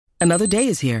Another day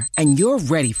is here, and you're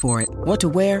ready for it. What to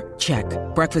wear? Check.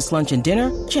 Breakfast, lunch, and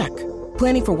dinner? Check.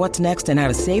 Planning for what's next and how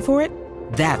to save for it?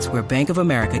 That's where Bank of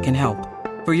America can help.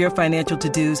 For your financial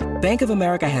to-dos, Bank of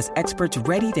America has experts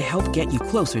ready to help get you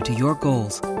closer to your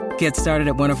goals. Get started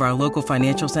at one of our local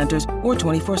financial centers or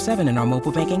 24/7 in our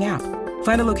mobile banking app.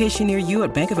 Find a location near you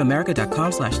at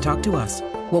bankofamerica.com/talktous.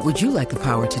 What would you like the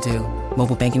power to do?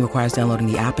 Mobile banking requires downloading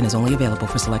the app and is only available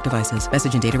for select devices.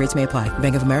 Message and data rates may apply.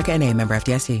 Bank of America N.A., member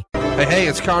FDIC. Hey,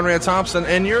 it's Conrad Thompson,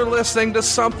 and you're listening to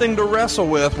Something to Wrestle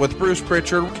with Bruce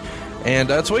Pritchard. And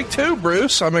it's week 2,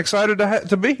 Bruce. I'm excited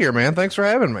to be here, man. Thanks for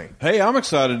having me. Hey, I'm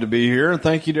excited to be here, and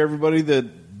thank you to everybody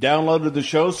that downloaded the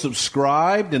show,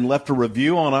 subscribed, and left a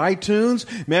review on iTunes.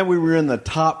 Man, we were in the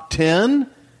top 10.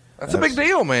 That's a big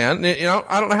deal, man. You know,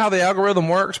 I don't know how the algorithm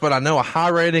works, but I know a high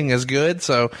rating is good.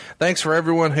 So thanks for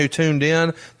everyone who tuned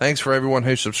in. Thanks for everyone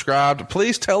who subscribed.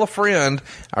 Please tell a friend.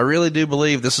 I really do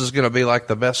believe this is going to be like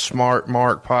the best Smart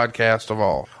Mark podcast of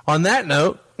all. On that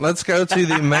note, let's go to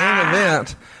the main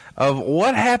event of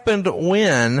what happened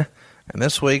when. And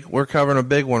this week we're covering a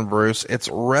big one, Bruce. It's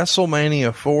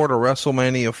WrestleMania 4 to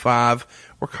WrestleMania 5.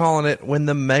 We're calling it When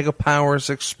the Mega Powers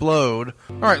Explode.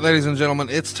 All right, ladies and gentlemen,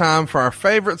 it's time for our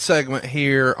favorite segment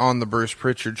here on the Bruce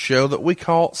Pritchard Show that we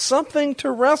call Something to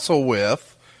Wrestle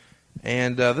With.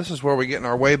 And this is where we get in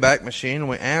our Wayback Machine and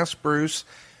we ask Bruce,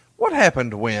 what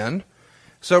happened when?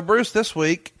 So, Bruce, this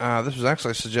week, this was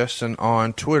actually a suggestion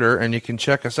on Twitter, and you can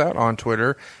check us out on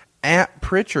Twitter,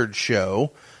 @Pritchard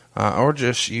Show, or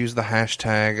just use the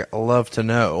hashtag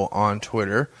 #LoveToKnow on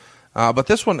Twitter. But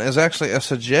this one is actually a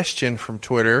suggestion from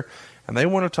Twitter, and they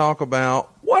want to talk about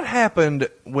what happened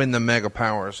when the Mega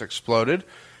Powers exploded.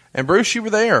 And Bruce, you were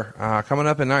there, coming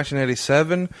up in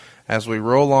 1987 as we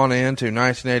roll on into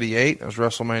 1988 as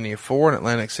WrestleMania 4 in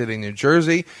Atlantic City, New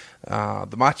Jersey.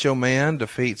 The Macho Man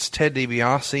defeats Ted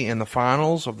DiBiase in the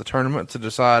finals of the tournament to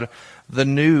decide the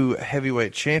new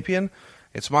heavyweight champion.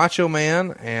 It's Macho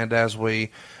Man, and as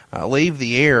we leave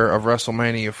the air of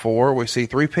WrestleMania 4, we see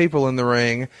 3 people in the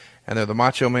ring, and they're the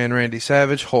Macho Man Randy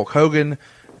Savage, Hulk Hogan,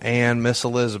 and Miss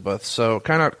Elizabeth. So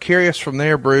kind of curious from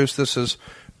there, Bruce, this is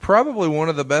probably one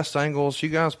of the best angles you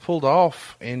guys pulled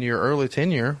off in your early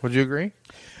tenure. Would you agree?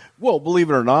 Well, believe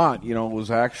it or not, it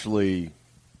was actually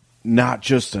not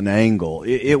just an angle.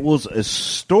 It was a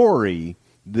story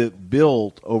that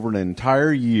built over an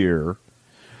entire year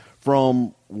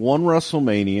from one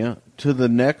WrestleMania to the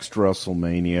next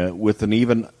WrestleMania with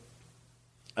an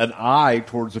eye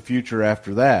towards the future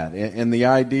after that. And the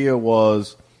idea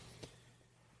was,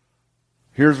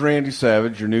 here's Randy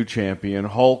Savage, your new champion.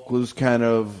 Hulk was kind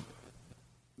of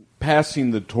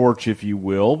passing the torch, if you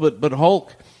will, but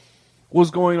Hulk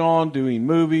was going on doing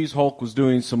movies. Hulk was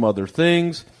doing some other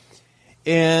things.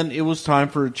 And it was time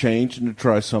for a change and to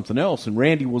try something else. And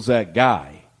Randy was that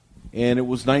guy. And it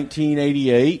was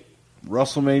 1988,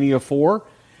 WrestleMania 4,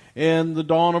 and the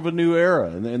dawn of a new era,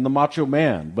 and the Macho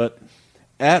Man. But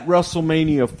at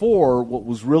WrestleMania 4, what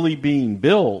was really being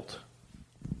built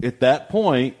at that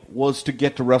point was to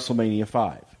get to WrestleMania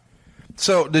 5.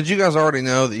 So did you guys already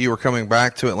know that you were coming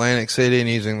back to Atlantic City and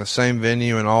using the same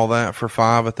venue and all that for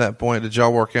 5 at that point? Did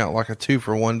y'all work out like a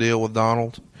 2-for-1 deal with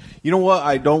Donald? You know what?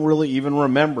 I don't really even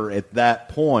remember at that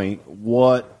point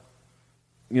what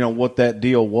that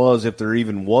deal was, if there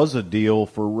even was a deal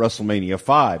for WrestleMania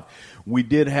 5. We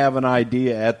did have an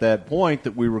idea at that point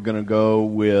that we were going to go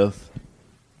with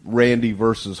Randy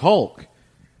versus Hulk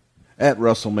at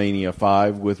WrestleMania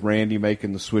 5, with Randy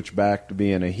making the switch back to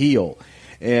being a heel.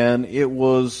 And it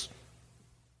was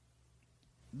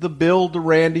the build to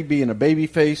Randy being a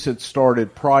babyface had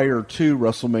started prior to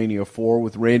WrestleMania 4,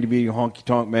 with Randy being Honky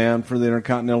Tonk Man for the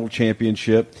Intercontinental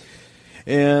Championship,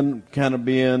 and kind of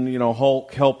being,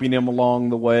 Hulk helping him along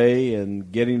the way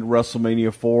and getting to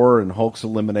WrestleMania 4, and Hulk's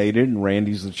eliminated and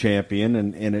Randy's the champion,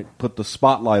 and it put the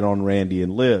spotlight on Randy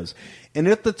and Liz. And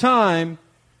at the time,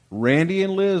 Randy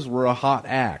and Liz were a hot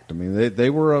act. I mean, they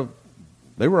were a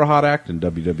hot act in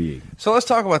WWE. So let's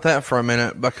talk about that for a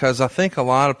minute, because I think a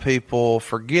lot of people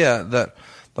forget that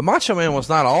the Macho Man was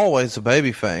not always a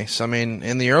babyface. I mean,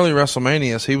 in the early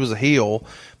WrestleManias, he was a heel.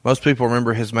 Most people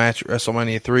remember his match at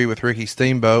WrestleMania 3 with Ricky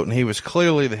Steamboat, and he was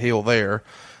clearly the heel there.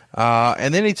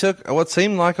 And then he took what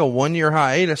seemed like a 1-year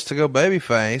hiatus to go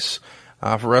babyface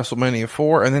for WrestleMania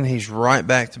 4, and then he's right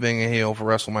back to being a heel for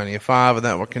WrestleMania 5, and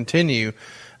that will continue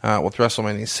with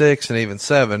WrestleMania 6 and even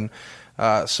 7.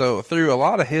 So through a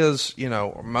lot of his,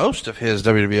 most of his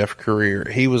WWF career,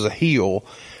 he was a heel.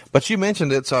 But you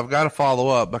mentioned it, so I've got to follow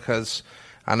up, because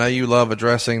I know you love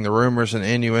addressing the rumors and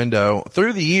innuendo.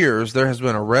 Through the years, there has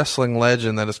been a wrestling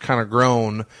legend that has kind of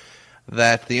grown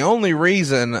that the only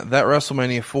reason that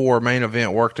WrestleMania 4 main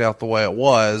event worked out the way it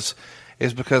was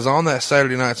is because on that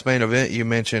Saturday night's main event you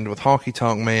mentioned with Honky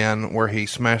Tonk Man, where he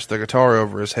smashed the guitar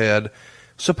over his head,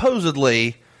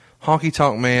 supposedly Honky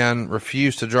Tonk Man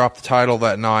refused to drop the title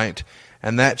that night,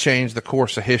 and that changed the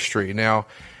course of history. Now,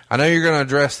 I know you're going to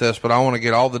address this, but I want to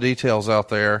get all the details out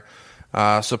there.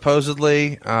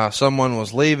 Supposedly, someone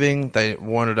was leaving. They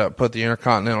wanted to put the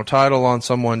Intercontinental title on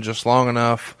someone just long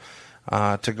enough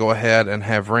to go ahead and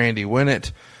have Randy win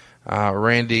it.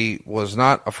 Randy was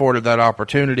not afforded that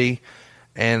opportunity,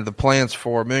 and the plans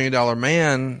for $1 Million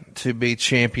Man to be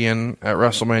champion at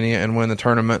WrestleMania and win the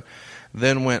tournament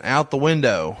then went out the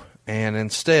window. And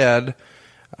instead,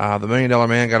 the $1 Million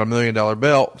Man got a $1 Million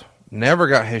belt, never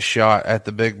got his shot at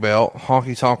the big belt.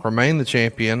 Honky Tonk remained the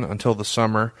champion until the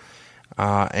summer.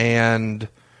 And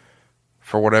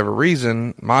for whatever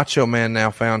reason, Macho Man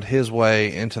now found his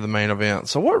way into the main event.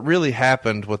 So what really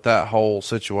happened with that whole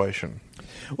situation?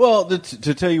 Well,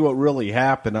 to tell you what really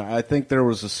happened, I think there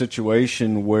was a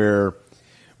situation where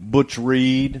Butch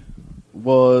Reed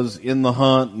was in the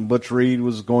hunt, and Butch Reed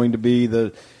was going to be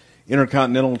the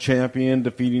Intercontinental Champion,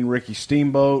 defeating Ricky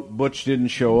Steamboat. Butch didn't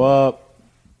show up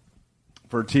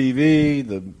for TV.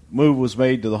 The move was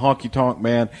made to the Honky Tonk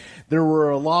Man. There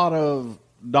were a lot of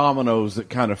dominoes that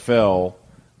kind of fell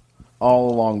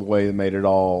all along the way that made it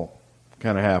all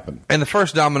kind of happen. And the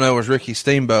first domino was Ricky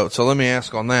Steamboat, so let me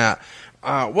ask on that.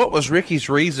 What was Ricky's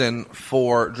reason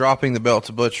for dropping the belt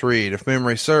to Butch Reed? If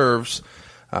memory serves,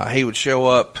 he would show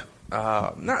up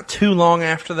not too long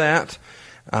after that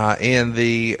in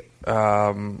the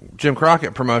Jim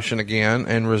Crockett promotion again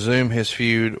and resume his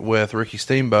feud with Ricky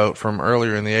Steamboat from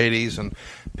earlier in the 80s. And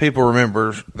people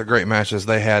remember the great matches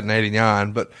they had in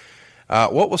 89. But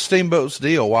what was Steamboat's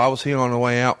deal? Why was he on the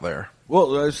way out there?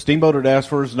 Well, Steamboat had asked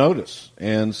for his notice,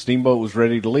 and Steamboat was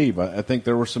ready to leave. I think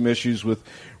there were some issues with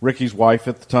Ricky's wife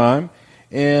at the time,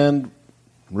 and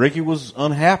Ricky was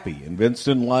unhappy, and Vince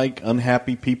didn't like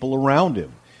unhappy people around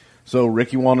him. So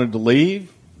Ricky wanted to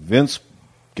leave. Vince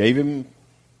gave him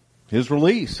his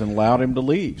release and allowed him to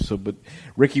leave. But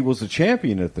Ricky was the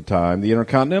champion at the time, the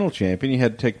Intercontinental Champion. He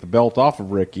had to take the belt off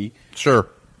of Ricky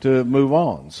to move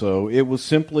on. So it was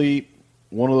simply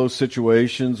one of those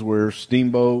situations where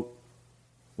Steamboat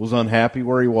was unhappy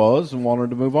where he was and wanted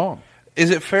to move on.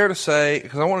 Is it fair to say,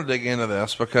 because I want to dig into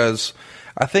this, because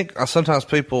I think sometimes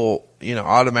people,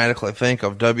 automatically think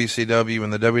of WCW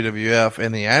and the WWF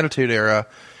in the Attitude Era,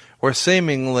 where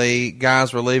seemingly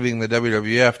guys were leaving the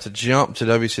WWF to jump to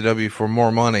WCW for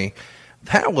more money.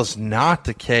 That was not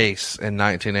the case in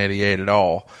 1988 at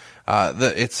all.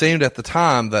 It seemed at the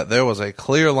time that there was a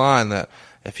clear line that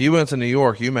if you went to New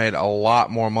York, you made a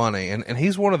lot more money. And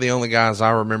he's one of the only guys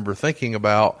I remember thinking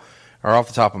about, or off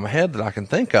the top of my head that I can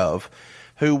think of,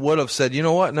 who would have said, you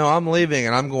know what, no, I'm leaving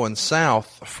and I'm going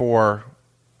south for,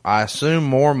 I assume,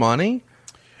 more money.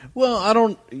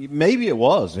 Well, maybe it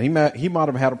was. He might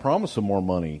have had a promise of more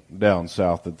money down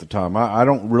south at the time. I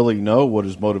don't really know what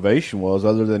his motivation was,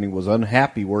 other than he was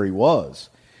unhappy where he was.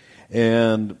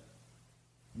 And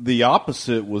the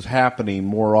opposite was happening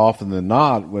more often than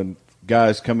not when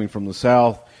guys coming from the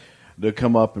South to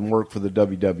come up and work for the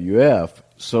WWF.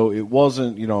 So it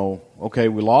wasn't, okay,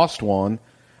 we lost one,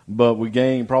 but we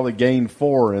probably gained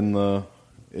 4 in the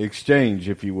exchange,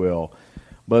 if you will.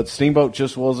 But Steamboat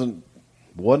just wasn't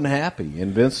happy.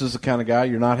 And Vince is the kind of guy,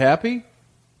 you're not happy?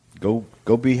 Go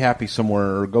be happy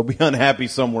somewhere, or go be unhappy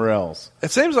somewhere else. It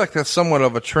seems like that's somewhat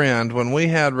of a trend. When we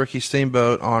had Ricky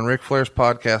Steamboat on Ric Flair's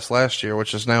podcast last year,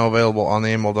 which is now available on the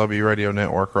MLW Radio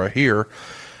Network right here,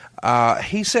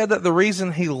 he said that the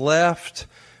reason he left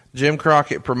Jim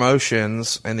Crockett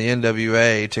Promotions and the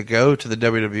NWA to go to the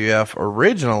WWF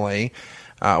originally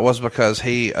was because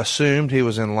he assumed he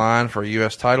was in line for a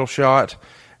U.S. title shot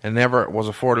and never was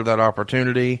afforded that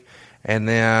opportunity. And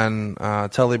then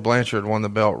Tully Blanchard won the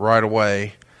belt right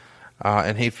away,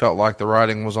 and he felt like the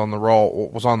writing was on the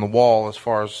wall as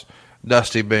far as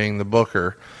Dusty being the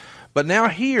booker. But now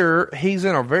here he's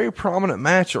in a very prominent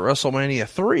match at WrestleMania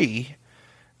 3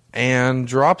 and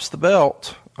drops the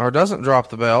belt, or doesn't drop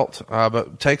the belt,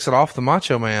 but takes it off the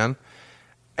Macho Man,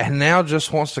 and now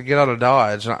just wants to get out of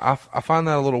Dodge. And I find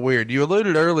that a little weird. You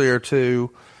alluded earlier to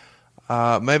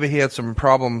maybe he had some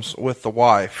problems with the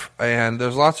wife, and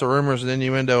there's lots of rumors and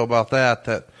innuendo about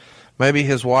that maybe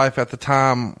his wife at the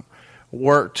time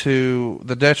worked to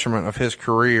the detriment of his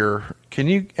career. Can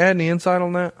you add any insight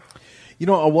on that?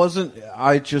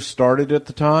 I just started at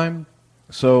the time,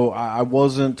 so I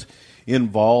wasn't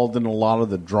involved in a lot of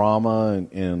the drama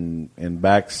and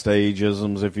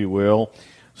backstageisms, if you will.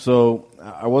 So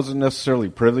I wasn't necessarily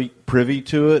privy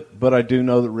to it, but I do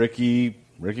know that Ricky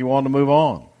Ricky wanted to move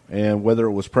on. And whether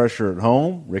it was pressure at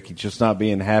home, Ricky just not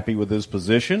being happy with his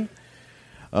position,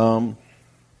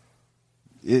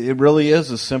 it really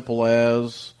is as simple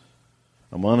as,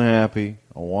 I'm unhappy,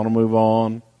 I want to move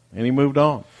on, and he moved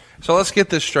on. So let's get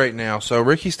this straight now. So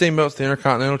Ricky Steamboat's the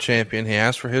Intercontinental Champion. He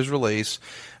asked for his release.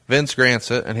 Vince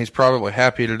grants it, and he's probably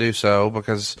happy to do so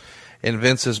because in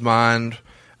Vince's mind,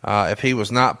 if he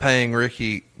was not paying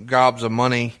Ricky gobs of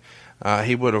money,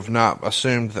 he would have not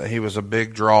assumed that he was a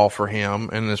big draw for him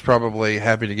and is probably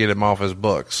happy to get him off his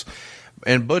books.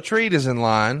 And Butch Reed is in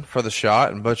line for the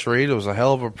shot, and Butch Reed was a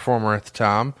hell of a performer at the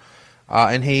time.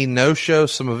 And he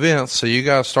no-shows some events, so you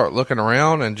got to start looking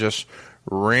around and just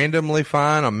randomly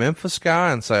find a Memphis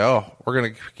guy and say, oh, we're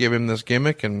going to give him this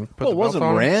gimmick and put the belt on him. It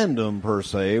wasn't random per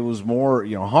se. It was more,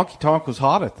 Honky Tonk was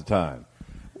hot at the time.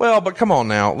 Well, but come on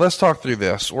now. Let's talk through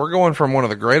this. We're going from one of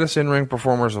the greatest in-ring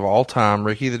performers of all time,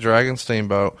 Ricky the Dragon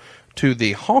Steamboat, to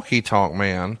the Honky Tonk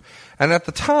Man. And at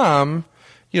the time,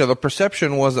 the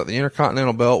perception was that the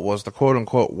Intercontinental Belt was the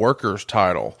quote-unquote workers'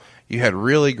 title. You had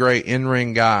really great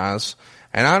in-ring guys.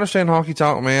 And I understand Honky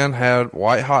Tonk Man had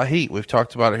white-hot heat. We've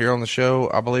talked about it here on the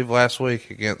show, I believe, last week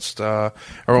against or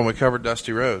when we covered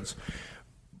Dusty Rhodes.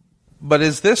 But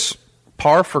is this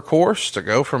par for course to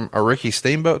go from a Ricky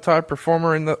Steamboat type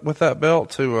performer with that belt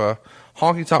to a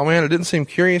Honky Tonk Man? It didn't seem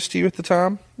curious to you at the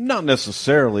time? Not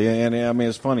necessarily. And,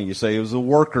 it's funny. You say it was a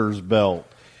workers' belt.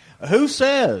 Who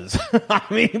says?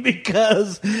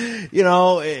 Because,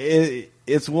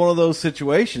 it's one of those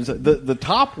situations. The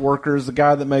top worker is the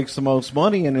guy that makes the most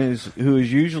money and who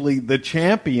is usually the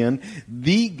champion,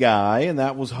 the guy, and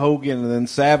that was Hogan and then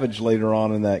Savage later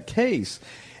on in that case.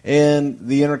 And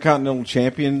the Intercontinental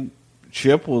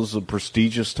Championship was a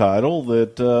prestigious title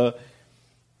that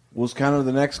was kind of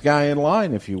the next guy in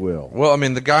line, if you will. Well,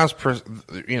 the guys,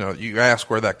 you ask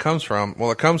where that comes from.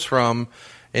 Well, it comes from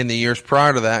in the years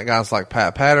prior to that, guys like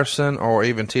Pat Patterson or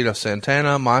even Tito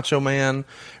Santana, Macho Man,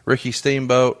 Ricky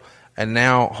Steamboat, and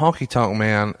now Honky Tonk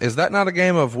Man. Is that not a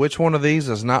game of which one of these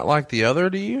is not like the other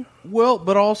to you? Well,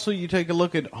 but also you take a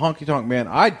look at Honky Tonk Man.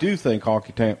 I do think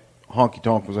Honky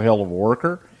Tonk was a hell of a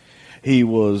worker. He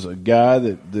was a guy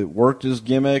that worked his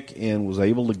gimmick and was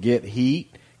able to get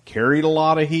heat, carried a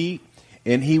lot of heat,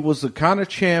 and he was the kind of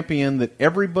champion that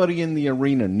everybody in the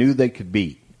arena knew they could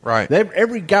beat. Right.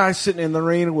 Every guy sitting in the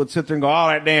arena would sit there and go, oh,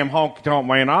 that damn Honky Tonk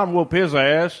Man, I'll whoop his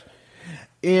ass.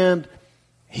 And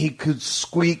he could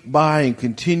squeak by and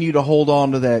continue to hold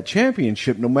on to that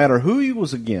championship no matter who he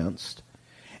was against.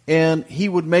 And he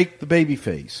would make the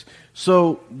babyface.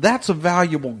 So that's a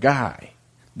valuable guy.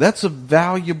 That's a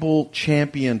valuable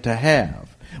champion to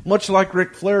have. Much like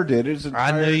Ric Flair did his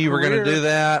entire career. I knew you were going to do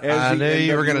that. I knew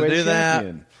you were going to do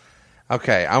that.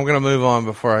 Okay, I'm going to move on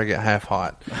before I get half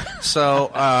hot.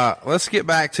 So let's get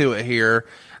back to it here.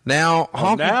 Now,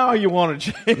 now you want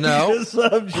to change the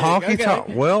subject. Honky Tonk.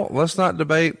 Well, let's not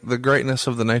debate the greatness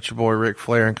of the Nature Boy Ric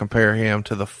Flair and compare him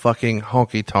to the fucking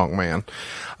Honky Tonk Man.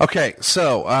 Okay,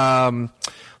 so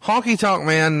Honky Tonk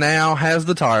Man now has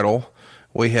the title.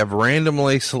 We have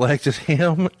randomly selected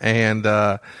him,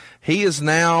 and he is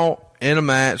now in a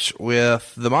match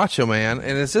with the Macho Man.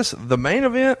 And is this the main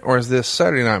event, or is this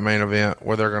Saturday Night Main Event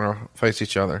where they're going to face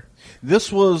each other?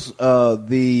 This was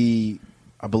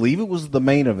I believe it was the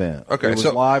main event. Okay, it was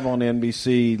live on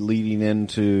NBC leading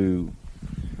into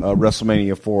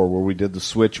WrestleMania 4, where we did the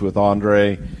switch with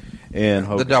Andre and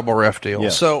Hogan. The double ref deal.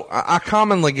 Yes. So I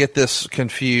commonly get this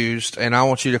confused, and I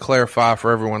want you to clarify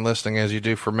for everyone listening as you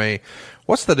do for me.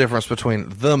 What's the difference between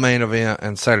the main event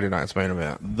and Saturday night's main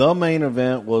event? The main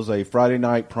event was a Friday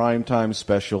night primetime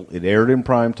special. It aired in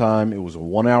primetime. It was a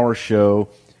 1-hour show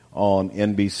on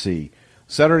NBC.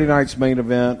 Saturday night's main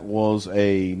event was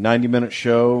a 90-minute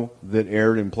show that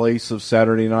aired in place of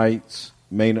Saturday Night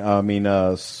Live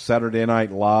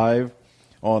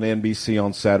on NBC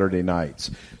on Saturday nights.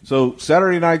 So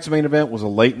Saturday night's main event was a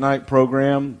late night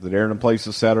program that aired in place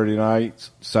of Saturday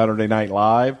Night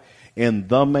Live, and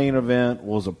the main event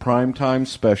was a primetime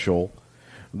special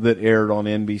that aired on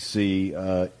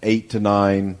NBC 8 to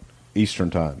 9 Eastern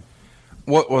Time.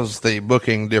 What was the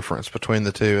booking difference between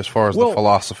the two as far as the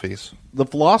philosophies? The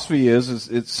philosophy is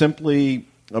it's simply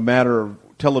a matter of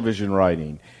television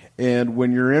writing. And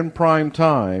when you're in prime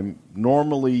time,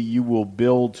 normally you will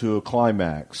build to a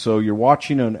climax. So you're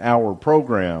watching an hour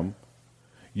program,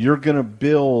 you're going to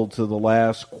build to the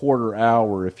last quarter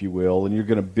hour, if you will, and you're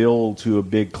going to build to a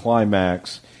big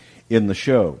climax in the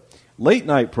show. Late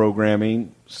night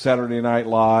programming, Saturday Night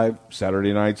Live,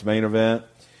 Saturday night's main event,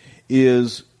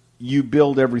 is you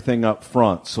build everything up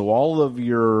front. So all of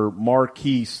your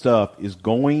marquee stuff is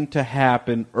going to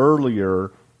happen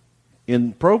earlier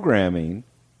in programming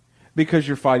because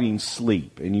you're fighting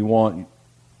sleep, and you want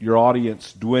your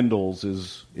audience dwindles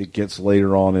as it gets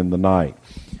later on in the night.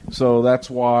 So that's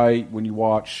why when you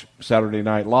watch Saturday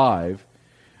Night Live,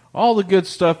 all the good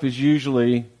stuff is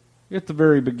usually at the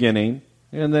very beginning,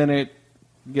 and then it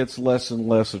gets less and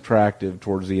less attractive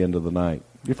towards the end of the night.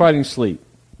 You're fighting sleep.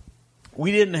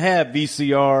 We didn't have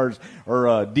VCRs or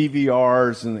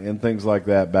DVRs and things like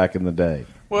that back in the day.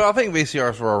 Well, I think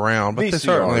VCRs were around, but they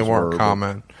certainly weren't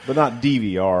common. But not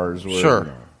DVRs.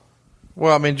 Sure.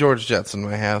 Well, I mean, George Jetson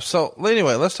may have. So,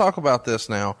 anyway, let's talk about this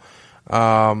now.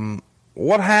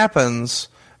 What happens,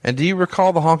 and do you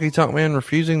recall the Honky Tonk Man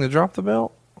refusing to drop the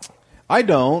belt? I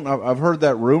don't. I've heard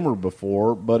that rumor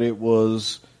before, but it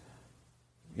was,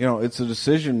 it's a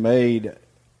decision made.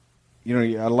 I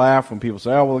laugh when people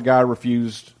say, oh, well, the guy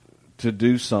refused to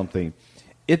do something.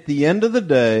 At the end of the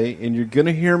day, and you're going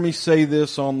to hear me say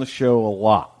this on the show a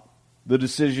lot, the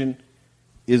decision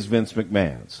is Vince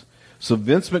McMahon's. So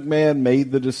Vince McMahon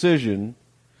made the decision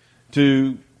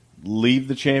to leave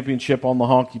the championship on the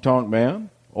Honky Tonk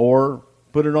Man or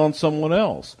put it on someone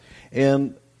else.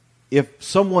 And if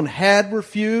someone had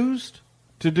refused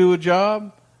to do a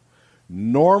job,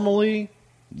 normally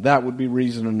that would be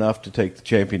reason enough to take the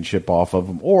championship off of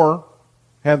them or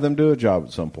have them do a job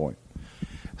at some point.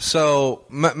 So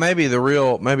maybe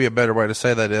a better way to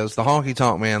say that is the Honky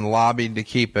Tonk Man lobbied to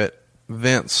keep it.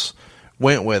 Vince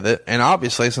went with it, and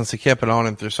obviously since he kept it on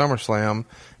him through SummerSlam,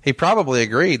 he probably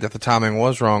agreed that the timing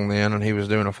was wrong then, and he was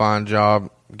doing a fine job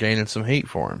gaining some heat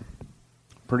for him.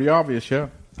 Pretty obvious, yeah.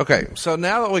 Okay, so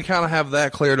now that we kind of have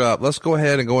that cleared up, let's go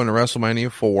ahead and go into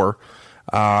WrestleMania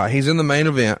 4. He's in the main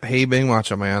event. He, being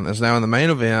Macho Man, is now in the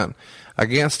main event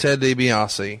against Ted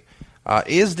DiBiase.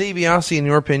 Is DiBiase, in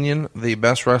your opinion, the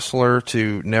best wrestler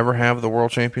to never have the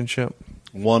World Championship?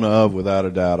 One of, without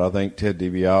a doubt. I think Ted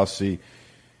DiBiase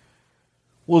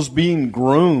was being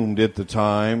groomed at the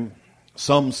time,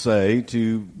 some say,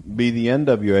 to be the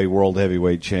NWA World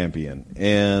Heavyweight Champion.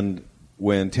 And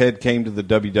when Ted came to the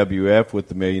WWF with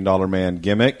the $1 Million Man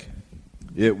gimmick,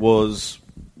 it was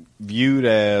viewed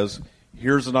as,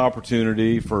 here's an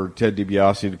opportunity for Ted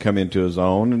DiBiase to come into his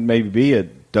own and maybe be a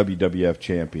WWF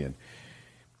champion.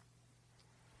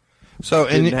 So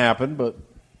it didn't happen, but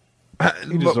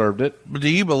he deserved it. But do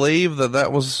you believe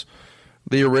that was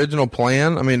the original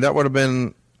plan? I mean, that would have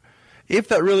been, if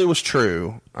that really was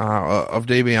true, of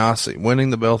DiBiase winning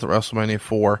the belt at WrestleMania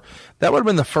 4, that would have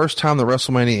been the first time the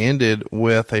WrestleMania ended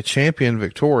with a champion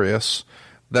victorious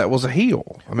that was a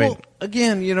heel. I mean, well,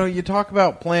 again, you talk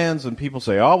about plans and people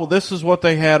say, oh, well, this is what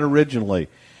they had originally.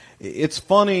 It's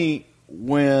funny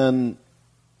when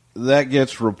that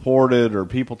gets reported or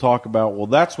people talk about, well,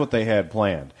 that's what they had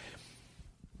planned.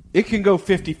 It can go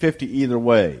 50-50 either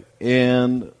way.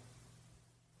 And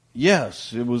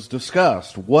yes, it was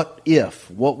discussed. What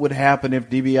would happen if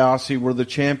DiBiase were the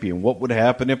champion? What would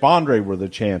happen if Andre were the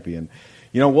champion?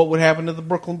 What would happen if the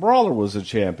Brooklyn Brawler was a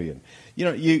champion?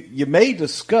 You may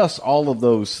discuss all of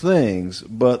those things,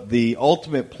 but the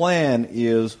ultimate plan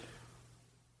is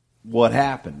what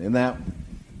happened. And that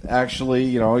actually,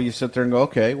 you sit there and go,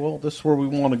 okay, well, this is where we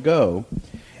want to go.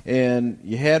 And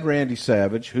you had Randy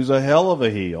Savage, who's a hell of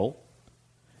a heel,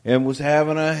 and was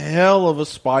having a hell of a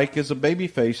spike as a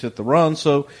babyface at the run.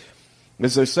 So,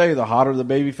 as they say, the hotter the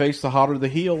babyface, the hotter the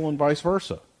heel, and vice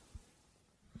versa.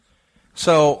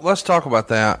 So, let's talk about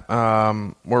that.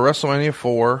 We're WrestleMania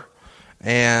 4,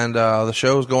 and the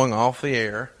show's going off the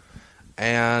air.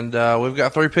 And we've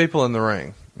got 3 people in the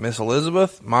ring. Miss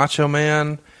Elizabeth, Macho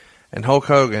Man, and Hulk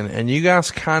Hogan. And you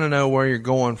guys kind of know where you're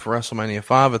going for WrestleMania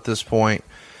 5 at this point.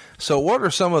 So what are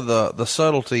some of the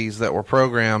subtleties that were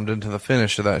programmed into the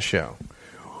finish of that show?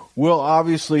 Well,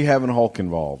 obviously having Hulk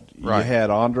involved. Right. You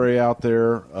had Andre out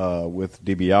there with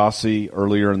DiBiase.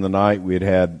 Earlier in the night, we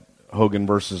had Hogan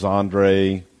versus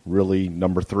Andre, really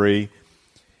number 3.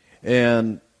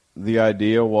 And the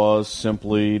idea was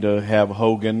simply to have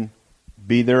Hogan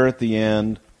be there at the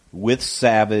end with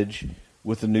Savage,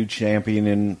 with the new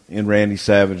champion in Randy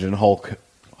Savage, and Hulk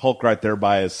right there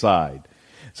by his side.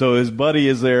 So his buddy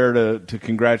is there to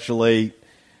congratulate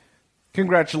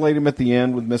him at the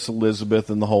end with Miss Elizabeth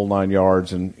and the whole 9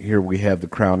 yards. And here we have the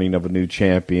crowning of a new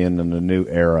champion and a new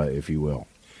era, if you will.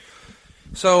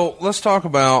 So let's talk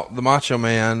about the Macho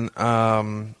Man.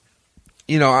 I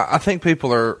think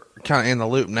people are kind of in the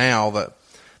loop now that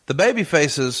the baby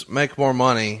faces make more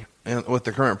money with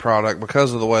the current product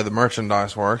because of the way the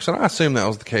merchandise works. And I assume that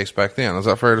was the case back then. Is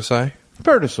that fair to say?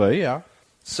 Fair to say, yeah.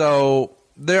 So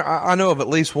I know of at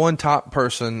least one top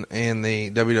person in the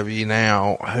WWE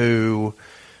now who,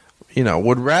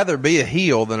 would rather be a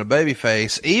heel than a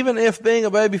babyface, even if being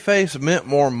a babyface meant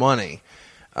more money.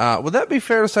 Would that be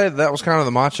fair to say that was kind of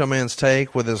the Macho Man's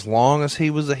take with as long as he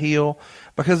was a heel?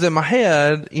 Because in my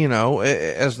head,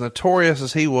 as notorious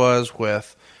as he was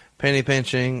with penny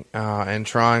pinching and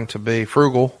trying to be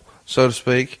frugal, so to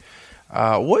speak,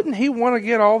 wouldn't he want to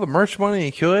get all the merch money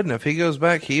he could? And if he goes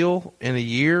back heel in a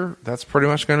year, that's pretty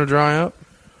much going to dry up?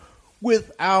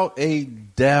 Without a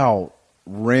doubt,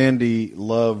 Randy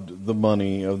loved the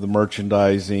money of the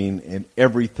merchandising and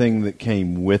everything that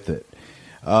came with it,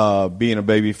 being a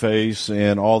babyface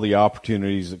and all the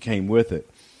opportunities that came with it.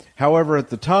 However, at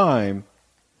the time,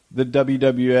 the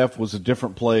WWF was a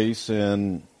different place,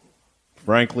 and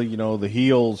frankly, the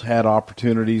heels had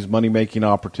opportunities, money-making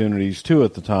opportunities too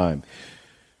at the time.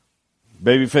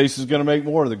 Babyface is going to make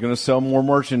more. They're going to sell more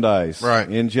merchandise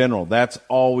in general. That's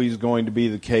always going to be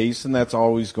the case, and that's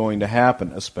always going to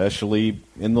happen, especially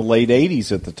in the late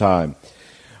 80s at the time.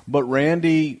 But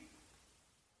Randy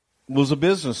was a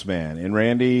businessman, and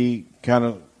Randy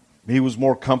he was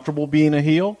more comfortable being a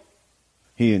heel.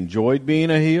 He enjoyed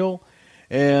being a heel,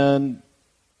 and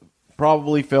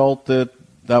probably felt that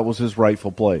was his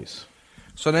rightful place.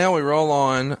 So now we roll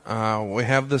on. We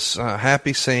have this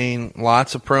happy scene,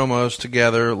 lots of promos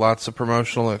together, lots of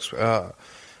promotional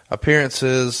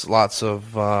appearances, lots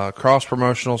of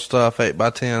cross-promotional stuff,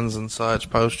 8x10s and such,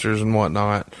 posters and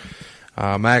whatnot,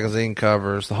 magazine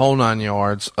covers, the whole 9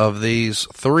 yards of these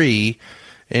three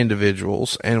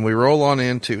individuals. And we roll on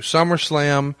into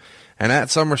SummerSlam, and at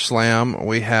SummerSlam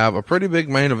we have a pretty big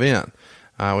main event.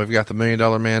 We've got the $1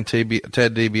 Million Man Ted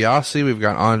DiBiase, we've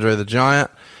got Andre the Giant,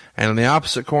 and in the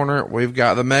opposite corner, we've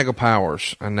got the Mega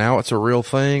Powers. And now it's a real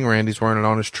thing. Randy's wearing it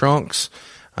on his trunks.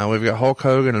 We've got Hulk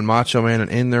Hogan and Macho Man,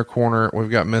 and in their corner, we've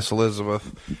got Miss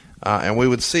Elizabeth. And we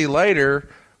would see later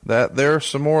that there are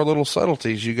some more little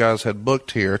subtleties you guys had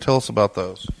booked here. Tell us about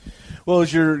those. Well,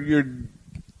 as you're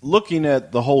looking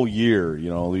at the whole year,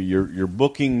 you're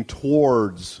booking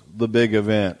towards the big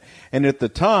event. And at the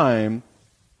time,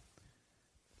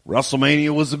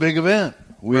 WrestleMania was a big event.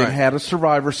 We had a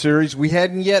Survivor Series. We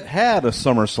hadn't yet had a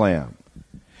SummerSlam.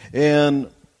 And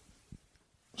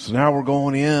so now we're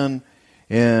going in,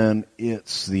 and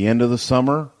it's the end of the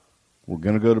summer. We're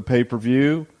going to go to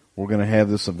pay-per-view. We're going to have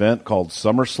this event called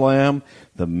SummerSlam,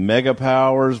 the Mega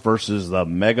Powers versus the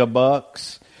Mega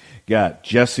Bucks. Got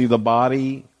Jesse the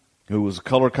Body, who was a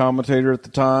color commentator at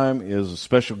the time, is a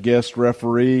special guest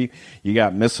referee. You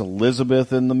got Miss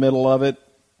Elizabeth in the middle of it.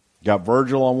 Got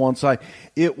Virgil on one side.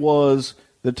 It was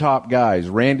the top guys.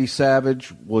 Randy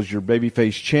Savage was your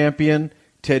babyface champion.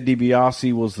 Ted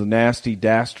DiBiase was the nasty,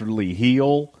 dastardly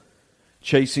heel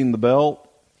chasing the belt.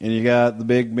 And you got the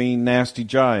big, mean, nasty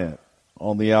giant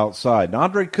on the outside. Now,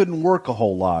 Andre couldn't work a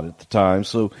whole lot at the time,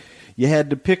 so you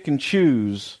had to pick and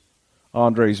choose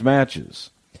Andre's matches.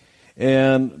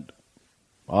 And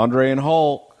Andre and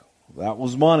Hulk, that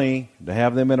was money to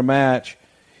have them in a match.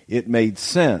 It made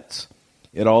sense.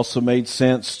 It also made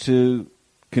sense to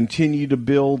continue to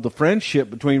build the friendship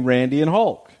between Randy and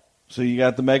Hulk. So you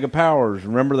got the Mega Powers.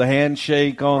 Remember the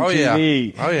handshake on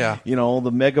TV? Oh, yeah.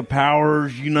 The Mega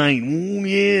Powers unite. Ooh,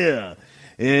 yeah.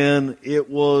 And it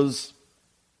was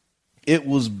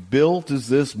built as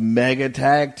this mega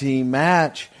tag team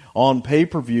match on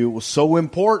pay-per-view. It was so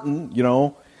important,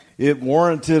 it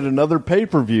warranted another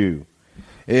pay-per-view.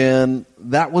 And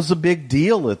that was a big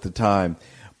deal at the time.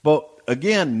 But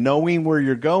again, knowing where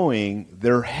you're going,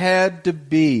 there had to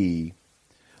be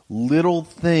little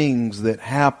things that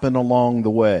happen along the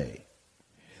way.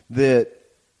 That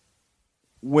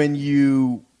when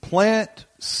you plant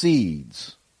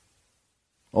seeds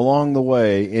along the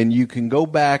way, and you can go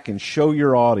back and show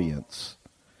your audience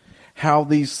how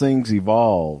these things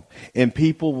evolve, and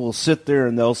people will sit there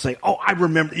and they'll say, "Oh, I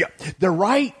remember. Yeah, they're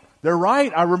right.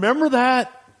 I remember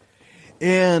that."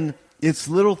 And it's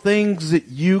little things that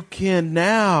you can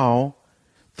now,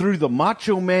 through the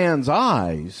Macho Man's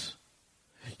eyes,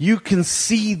 you can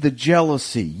see the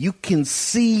jealousy. You can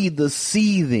see the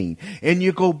seething. And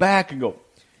you go back and go,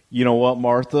 "You know what,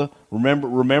 Martha?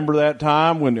 Remember that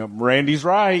time when Randy's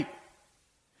right?"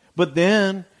 But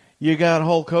then you got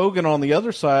Hulk Hogan on the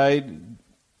other side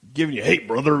giving you, "Hey,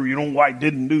 brother, I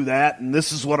didn't do that, and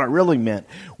this is what I really meant."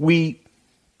 We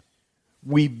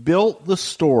built the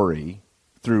story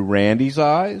through Randy's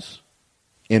eyes,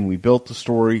 and we built the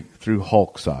story through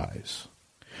Hulk's eyes.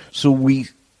 So we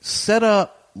set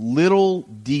up little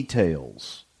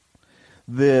details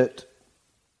that...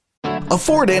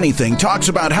 Afford Anything talks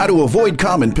about how to avoid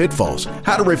common pitfalls,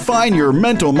 how to refine your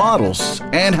mental models,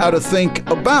 and how to think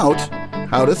about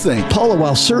how to think. Paula,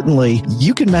 while certainly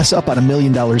you can mess up on $1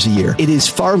 million a year, it is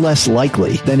far less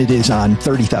likely than it is on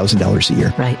 $30,000 a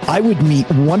year. Right. I would meet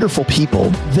wonderful people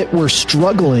that were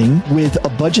struggling with a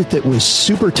budget that was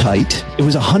super tight. It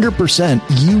was 100%.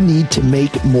 You need to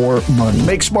make more money.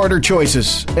 Make smarter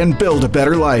choices and build a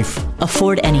better life.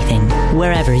 Afford Anything,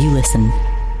 wherever you listen.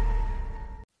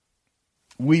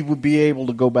 We would be able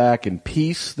to go back and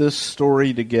piece this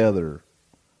story together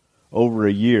over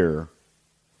a year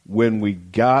when we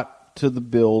got to the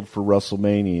build for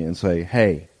WrestleMania and say,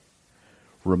 hey,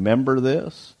 remember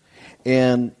this?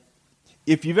 And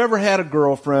if you've ever had a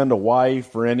girlfriend, a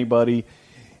wife, or anybody,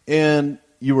 and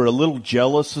you were a little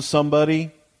jealous of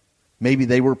somebody, maybe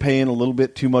they were paying a little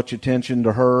bit too much attention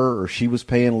to her, or she was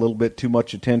paying a little bit too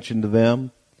much attention to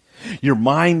them, your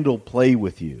mind will play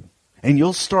with you. And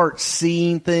you'll start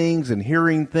seeing things and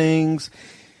hearing things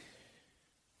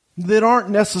that aren't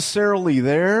necessarily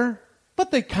there, but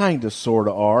they kind of sort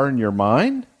of are in your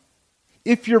mind.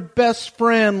 If your best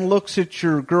friend looks at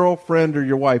your girlfriend or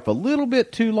your wife a little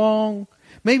bit too long,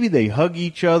 maybe they hug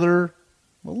each other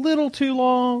a little too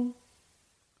long,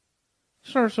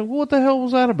 start saying, well, what the hell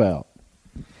was that about?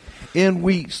 And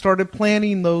we started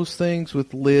planning those things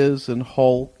with Liz and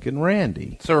Hulk and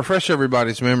Randy. So refresh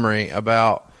everybody's memory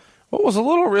about what was a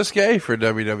little risque for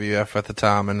WWF at the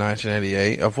time in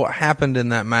 1988 of what happened in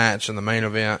that match in the main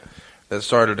event that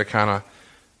started to kind of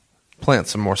plant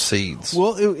some more seeds.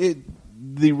 Well, the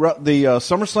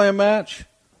SummerSlam match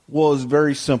was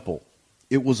very simple.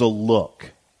 It was a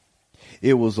look.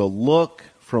 It was a look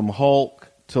from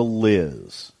Hulk to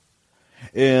Liz.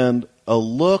 And a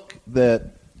look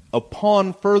that,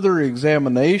 upon further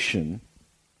examination,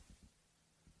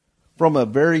 from a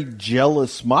very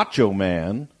jealous Macho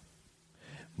Man,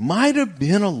 might have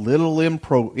been a little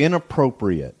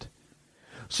inappropriate.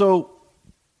 So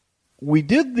we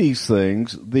did these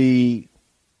things. The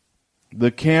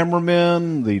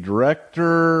cameraman, the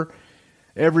director,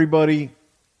 everybody,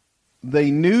 they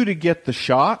knew to get the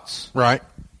shots. Right.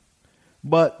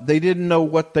 But they didn't know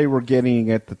what they were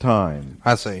getting at the time.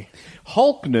 I see.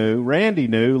 Hulk knew, Randy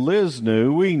knew, Liz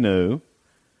knew, we knew.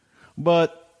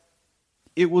 But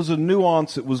it was a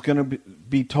nuance that was going to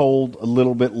be told a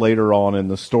little bit later on in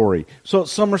the story. So at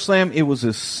SummerSlam, it was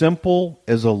as simple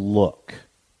as a look,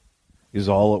 is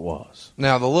all it was.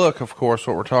 Now, the look, of course,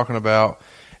 what we're talking about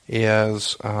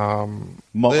is... it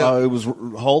was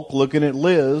Hulk looking at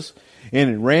Liz, and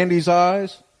in Randy's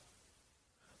eyes,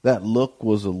 that look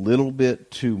was a little bit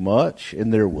too much,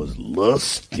 and there was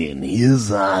lust in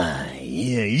his eye.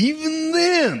 Yeah, even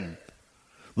then,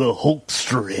 the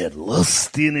Hulkster had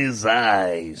lust in his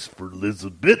eyes for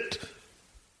Elizabeth.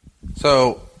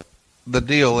 So the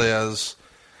deal is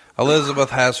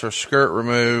Elizabeth has her skirt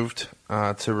removed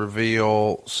to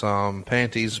reveal some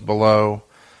panties below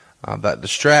that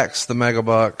distracts the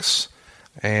Megabucks,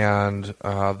 and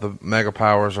the Mega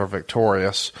Powers are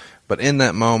victorious. But in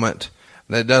that moment,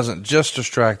 it doesn't just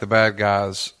distract the bad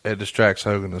guys, it distracts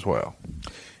Hogan as well.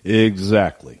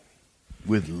 Exactly.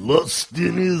 With lust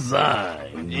in his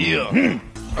eye. Yeah.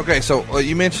 Okay, so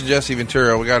you mentioned Jesse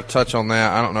Ventura. We got to touch on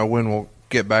that. I don't know when we'll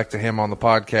get back to him on the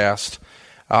podcast.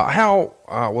 How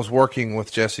was working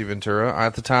with Jesse Ventura?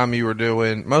 At the time, you were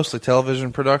doing mostly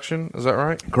television production. Is that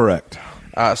right? Correct.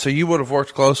 So you would have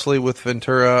worked closely with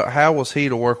Ventura. How was he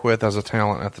to work with as a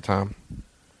talent at the time?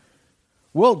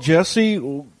 Well,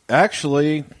 Jesse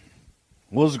actually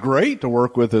was great to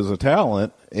work with as a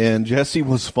talent, and Jesse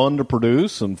was fun to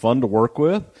produce and fun to work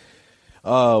with.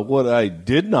 What I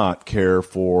did not care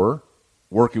for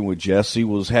working with Jesse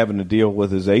was having to deal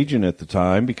with his agent at the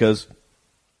time, because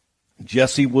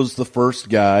Jesse was the first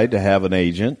guy to have an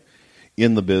agent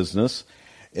in the business,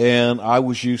 and I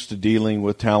was used to dealing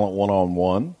with talent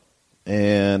one-on-one,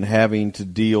 and having to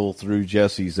deal through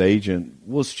Jesse's agent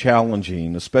was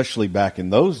challenging, especially back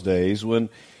in those days when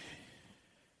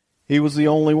he was the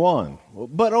only one.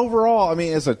 But overall, I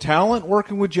mean, as a talent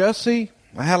working with Jesse,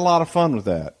 I had a lot of fun with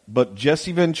that. But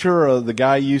Jesse Ventura, the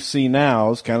guy you see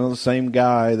now, is kind of the same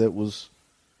guy that was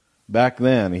back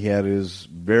then. He had his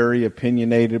very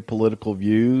opinionated political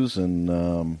views,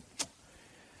 and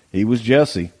he was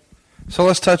Jesse. So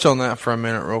let's touch on that for a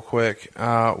minute real quick.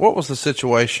 What was the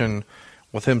situation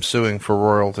with him suing for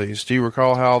royalties? Do you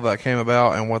recall how that came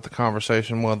about and what the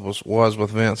conversation was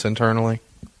with Vince internally?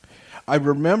 I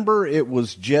remember it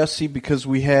was Jesse because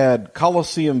we had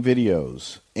Coliseum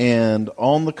videos, and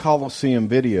on the Coliseum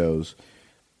videos,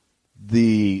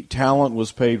 the talent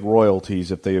was paid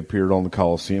royalties if they appeared on the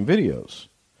Coliseum videos.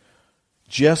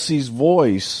 Jesse's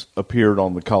voice appeared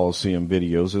on the Coliseum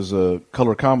videos as a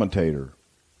color commentator,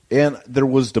 and there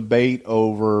was debate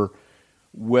over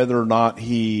whether or not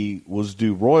he was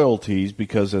due royalties,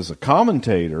 because as a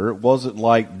commentator, it wasn't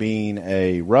like being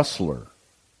a wrestler,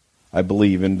 I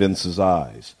believe, in Vince's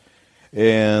eyes.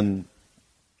 And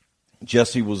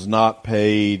Jesse was not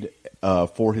paid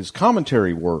for his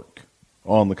commentary work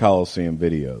on the Coliseum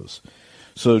videos.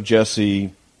 So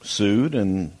Jesse sued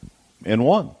and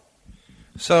won.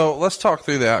 So let's talk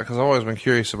through that, because I've always been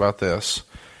curious about this.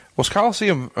 Was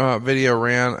Coliseum Video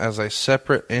ran as a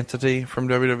separate entity from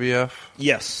WWF?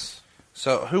 Yes.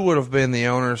 So who would have been the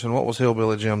owners, and what was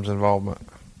Hillbilly Jim's involvement?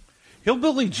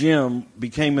 Hillbilly Jim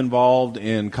became involved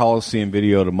in Coliseum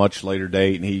Video at a much later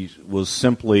date, and he was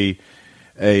simply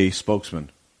a spokesman.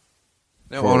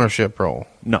 No ownership role.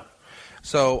 No.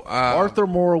 So Arthur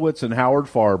Morowitz and Howard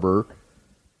Farber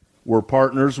were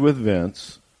partners with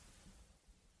Vince.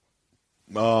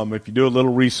 If you do a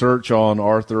little research on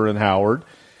Arthur and Howard,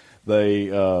 they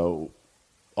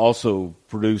also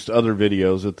produced other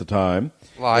videos at the time.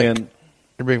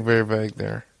 You're being very vague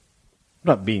there. I'm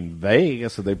not being vague. I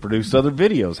said they produced other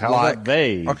videos. How is that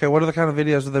vague? Okay, what are the kind of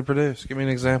videos that they produce? Give me an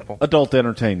example. Adult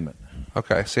entertainment.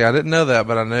 Okay, see, I didn't know that,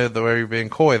 but I knew the way you're being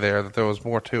coy there, that there was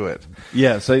more to it.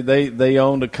 Yes, they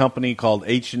owned a company called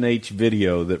H&H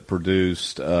Video that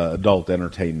produced adult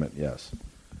entertainment, yes.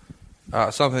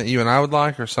 Something that you and I would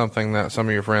like, or something that some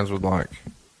of your friends would like?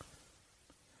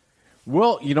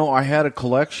 Well, I had a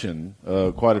collection,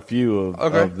 quite a few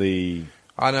of the...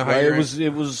 I know how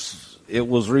it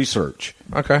was research.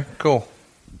 Okay, cool.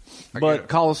 But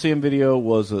Coliseum Video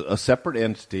was a separate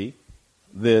entity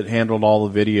that handled all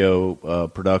the video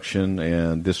production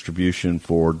and distribution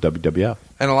for WWF.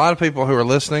 And a lot of people who are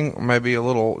listening may be a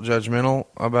little judgmental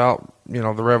about,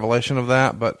 the revelation of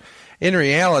that, but in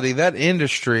reality, that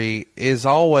industry is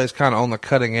always kind of on the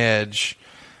cutting edge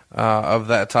of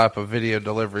that type of video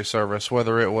delivery service,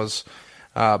 whether it was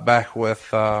back with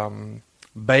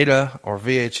Beta or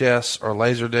VHS or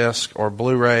Laserdisc or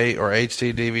Blu-ray or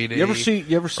HD DVD. You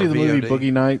ever see the movie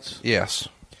Boogie Nights? Yes.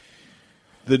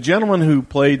 The gentleman who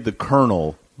played the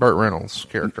Colonel, Burt Reynolds'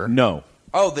 character. No.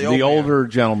 Oh, the older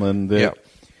gentleman that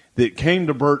came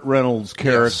to Burt Reynolds'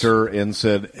 character and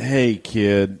said, "Hey,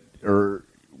 kid," or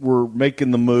 "We're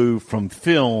making the move from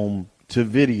film to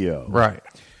video." Right.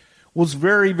 Was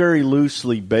very, very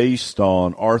loosely based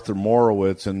on Arthur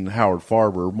Morowitz and Howard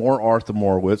Farber. More Arthur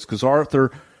Morowitz, because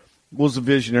Arthur was a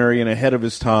visionary and ahead of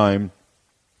his time,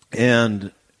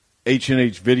 and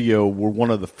H&H Video were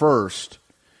one of the first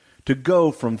to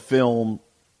go from film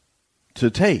to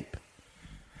tape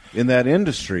in that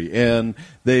industry, and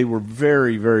they were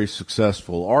very, very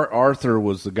successful. Arthur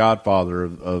was the godfather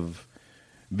of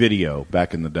video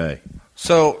back in the day.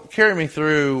 So carry me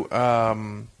through,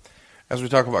 as we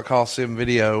talk about Coliseum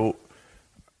Video,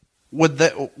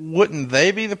 wouldn't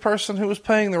they be the person who was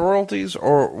paying the royalties,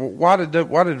 or why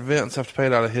did Vince have to pay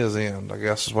it out of his end? I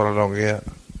guess is what I don't get.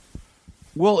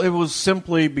 Well, it was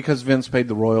simply because Vince paid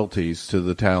the royalties to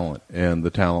the talent, and the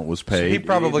talent was paid. So he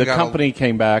probably the company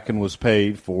came back and was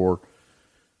paid for,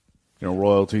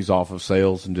 royalties off of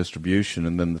sales and distribution,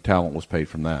 and then the talent was paid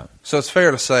from that. So it's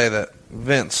fair to say that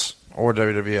Vince, or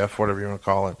WWF, whatever you want to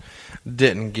call it,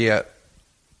 didn't get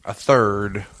a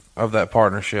third of that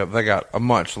partnership. They got a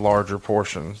much larger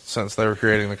portion since they were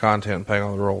creating the content and paying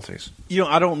all the royalties.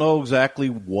 I don't know exactly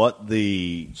what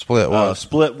the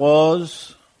split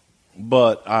was.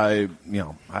 But I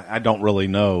don't really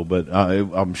know, but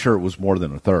I'm sure it was more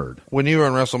than a third. When you were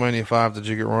in WrestleMania 5, did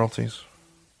you get royalties?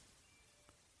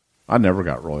 I never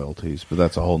got royalties, but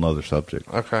that's a whole nother subject.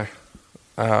 Okay.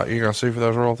 You're going to sue for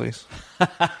those royalties?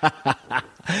 I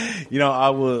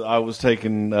was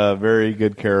taken very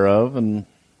good care of, and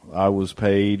I was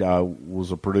paid. I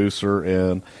was a producer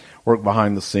and worked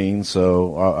behind the scenes,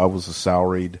 so I was a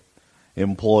salaried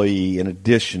employee in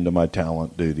addition to my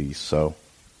talent duties, So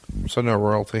no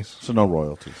royalties.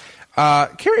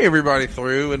 Carry everybody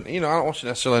through, and I don't want you to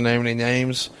necessarily name any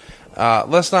names.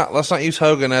 Let's not use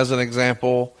Hogan as an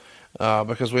example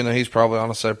because we know he's probably on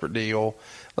a separate deal.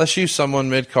 Let's use someone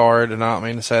mid card, and I don't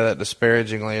mean to say that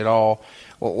disparagingly at all.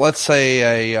 Well, let's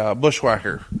say a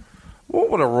Bushwhacker. What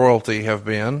would a royalty have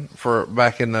been for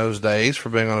back in those days for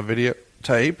being on a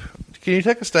videotape? Can you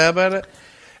take a stab at it?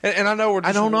 And I know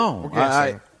I don't know.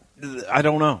 I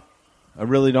don't know. I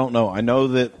really don't know. I know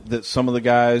that some of the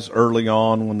guys early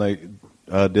on when they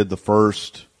did the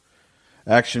first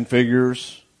action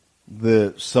figures,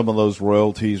 that some of those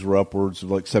royalties were upwards of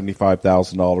like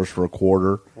 $75,000 for a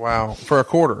quarter. Wow, for a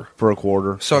quarter. For a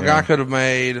quarter. So a guy could have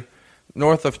made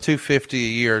North of $250 a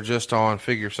year just on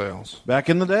figure sales. Back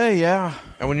in the day, yeah.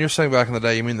 And when you're saying back in the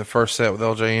day, you mean the first set with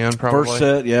LJN, probably? First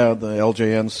set, yeah, the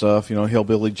LJN stuff,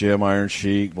 Hillbilly Jim, Iron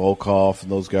Sheik, Volkov,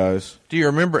 and those guys. Do you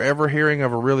remember ever hearing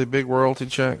of a really big royalty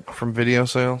check from video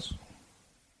sales?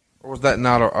 Or was that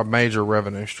not a major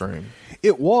revenue stream?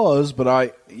 It was,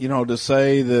 but to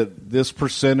say that this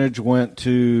percentage went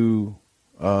to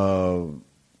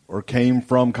or came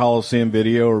from Coliseum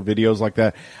Video or videos like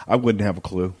that, I wouldn't have a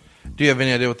clue. Do you have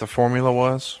any idea what the formula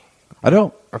was? I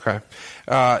don't. Okay.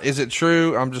 Is it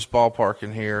true? I'm just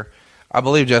ballparking here. I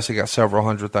believe Jesse got several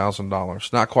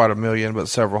 $100,000. Not quite $1 million, but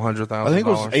several $100,000. I think it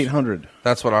was 800.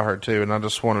 That's what I heard too, and I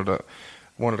just wanted to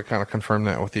kind of confirm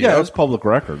that with you. Yeah, it's public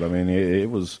record. I mean, it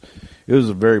was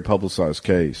a very publicized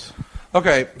case.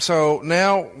 Okay, so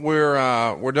now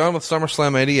we're done with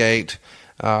SummerSlam '88.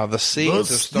 The seeds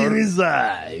have started.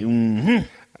 Mm-hmm.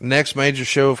 Next major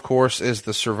show, of course, is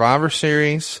the Survivor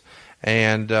Series.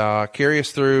 And carry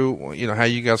us through, how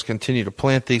you guys continue to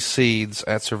plant these seeds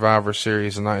at Survivor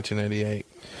Series in 1988.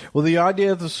 Well, the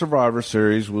idea of the Survivor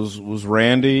Series was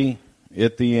Randy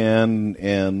at the end,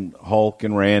 and Hulk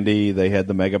and Randy. They had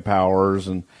the Mega Powers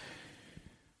and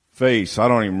face. I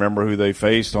don't even remember who they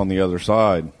faced on the other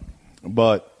side.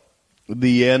 But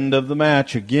the end of the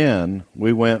match, again,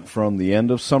 we went from the end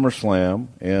of SummerSlam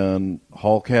and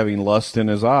Hulk having lust in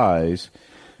his eyes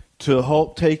to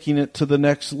Hulk taking it to the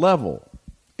next level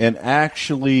and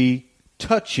actually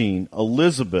touching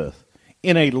Elizabeth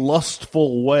in a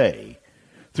lustful way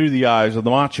through the eyes of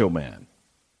the Macho Man.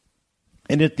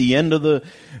 And at the end of the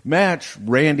match,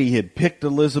 Randy had picked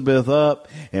Elizabeth up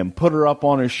and put her up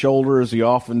on his shoulder, as he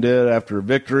often did after a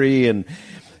victory, and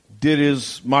did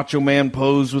his Macho Man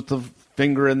pose with the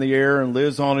finger in the air and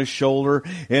Liz on his shoulder,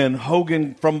 and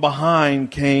Hogan from behind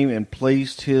came and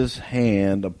placed his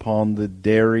hand upon the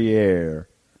derriere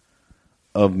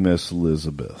of Miss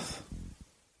Elizabeth.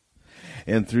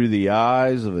 And through the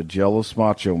eyes of a jealous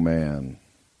Macho Man,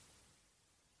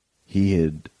 he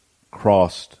had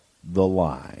crossed the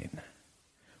line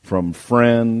from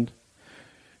friend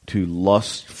to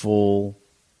lustful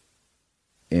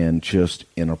and just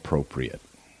inappropriate.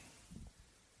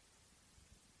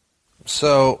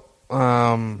 So,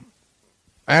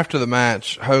 after the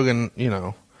match, Hogan,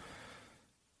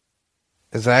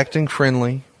 is acting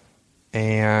friendly,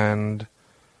 and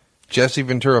Jesse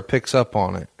Ventura picks up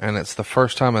on it, and it's the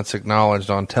first time it's acknowledged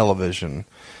on television.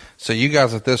 So you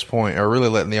guys at this point are really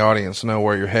letting the audience know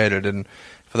where you're headed, and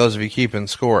for those of you keeping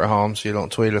score at home so you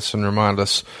don't tweet us and remind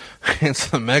us, it's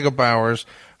the Mega Powers,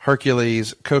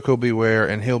 Hercules, Koko Beware,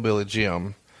 and Hillbilly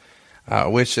Jim.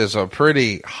 Which is a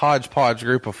pretty hodgepodge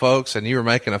group of folks, and you were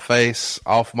making a face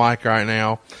off mic right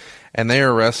now, and they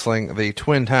are wrestling the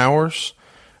Twin Towers,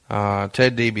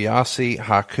 Ted DiBiase,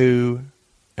 Haku,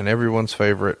 and everyone's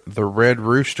favorite, the Red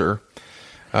Rooster.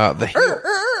 The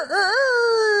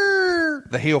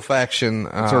heel faction,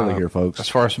 it's early here, folks. As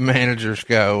far as managers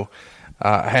go,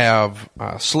 have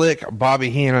Slick, Bobby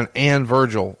Heenan, and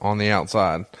Virgil on the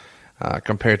outside,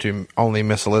 compared to only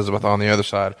Miss Elizabeth on the other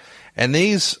side. And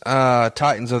these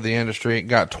titans of the industry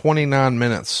got 29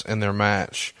 minutes in their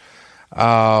match.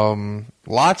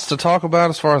 Lots to talk about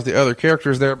as far as the other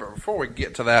characters there, but before we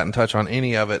get to that and touch on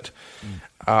any of it,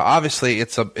 obviously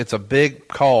it's a big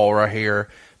call right here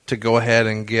to go ahead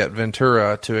and get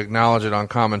Ventura to acknowledge it on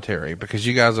commentary, because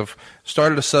you guys have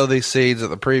started to sow these seeds at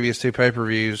the previous two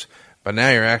pay-per-views, but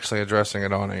now you're actually addressing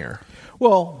it on air.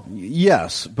 Well,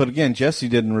 yes, but again, Jesse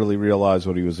didn't really realize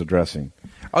what he was addressing.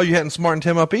 Oh, you hadn't smartened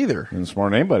him up either. Didn't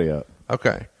smarten anybody up.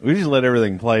 Okay. We just let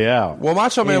everything play out. Well,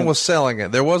 Macho Man was selling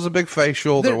it. There was a big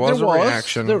facial. There was a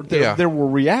reaction. There were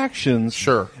reactions.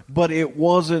 Sure. But it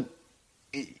wasn't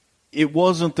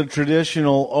the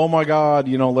traditional, oh, my God,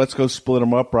 let's go split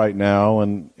them up right now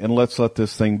and let's let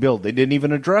this thing build. They didn't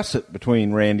even address it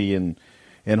between Randy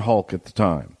and Hulk at the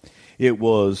time. It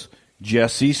was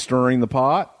Jesse stirring the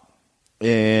pot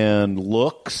and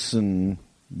looks and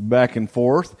back and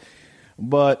forth.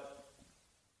 But,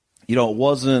 it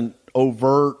wasn't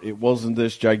overt. It wasn't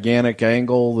this gigantic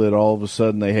angle that all of a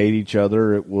sudden they hate each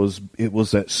other. It was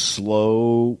that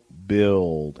slow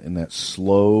build and that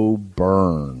slow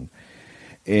burn.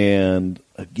 And,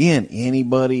 again,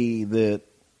 anybody that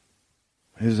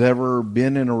has ever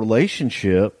been in a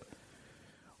relationship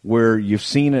where you've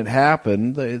seen it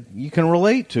happen, you can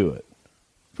relate to it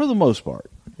for the most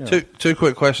part. Two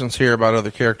quick questions here about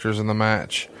other characters in the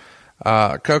match.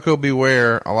 Koko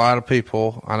Beware, a lot of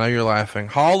people, I know you're laughing,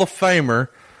 Hall of Famer.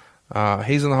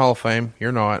 He's in the Hall of Fame.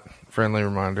 You're not. Friendly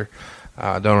reminder.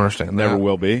 Don't understand that. Never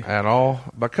will be. At all.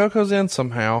 But Koko's in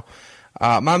somehow.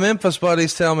 My Memphis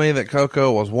buddies tell me that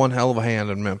Coco was one hell of a hand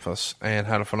in Memphis and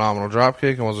had a phenomenal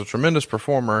dropkick and was a tremendous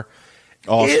performer.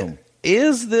 Awesome.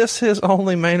 Is this his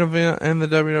only main event in the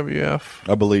WWF?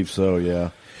 I believe so,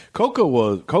 yeah. Coco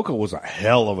was a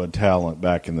hell of a talent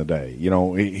back in the day. You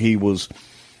know, he was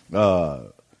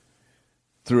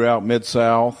throughout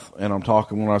Mid-South, and I'm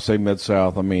talking, when I say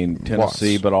Mid-South, I mean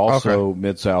Tennessee, Watts. but also Okay.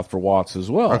 Mid-South for Watts as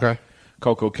well. Okay.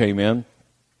 Coco came in.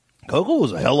 Coco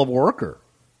was a hell of a worker,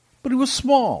 but he was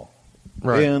small.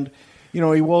 Right. And, you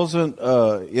know, he wasn't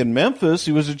in Memphis,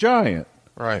 he was a giant.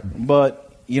 Right.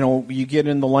 But, you know, you get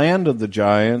in the land of the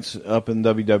giants up in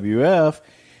WWF,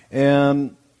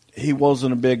 and he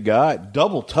wasn't a big guy.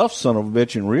 Double tough son of a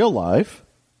bitch in real life.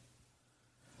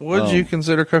 Would you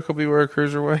consider Coco Beware a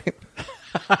cruiserweight?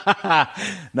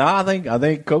 No, I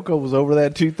think Coco was over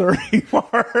that 230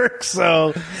 mark,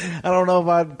 so I don't know if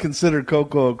I'd consider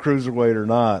Coco a cruiserweight or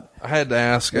not. I had to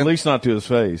ask. At least not to his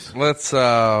face. Let's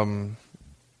move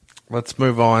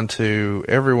on to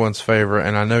everyone's favorite,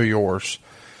 and I know yours.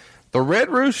 The Red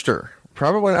Rooster.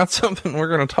 Probably not something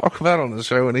we're going to talk about on the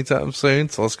show anytime soon,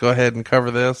 so let's go ahead and cover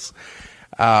this.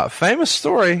 Famous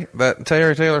story that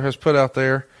Terry Taylor has put out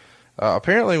there.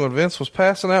 Apparently when Vince was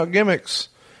passing out gimmicks,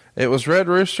 it was Red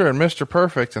Rooster and Mr.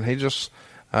 Perfect, and he just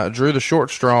drew the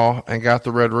short straw and got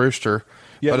the Red Rooster.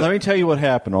 Yeah, But let me tell you what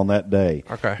happened on that day.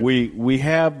 Okay. We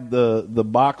have the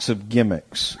box of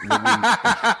gimmicks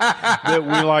that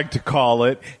we like to call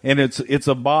it, and it's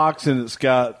a box and it's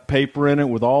got paper in it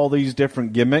with all these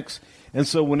different gimmicks. And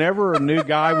so whenever a new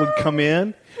guy would come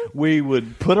in, we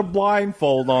would put a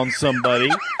blindfold on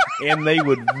somebody, and they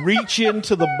would reach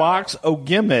into the box of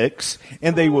gimmicks,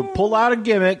 and they would pull out a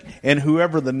gimmick, and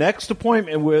whoever the next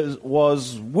appointment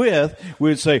was with,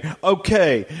 we would say,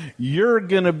 okay, you're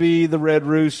going to be the Red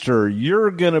Rooster.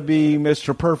 You're going to be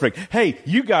Mr. Perfect. Hey,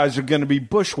 you guys are going to be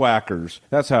bushwhackers.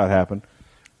 That's how it happened.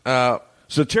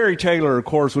 So Terry Taylor, of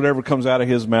course, whatever comes out of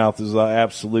his mouth is the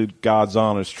absolute God's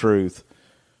honest truth.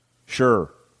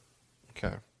 Sure.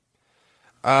 Okay.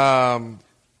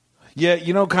 Yeah,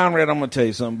 you know, Conrad, I'm going to tell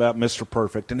you something about Mr.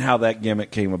 Perfect and how that gimmick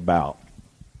came about.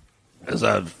 As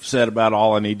I've said about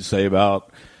all I need to say about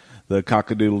the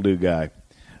cock-a-doodle-doo guy.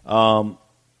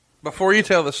 Before you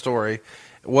tell the story,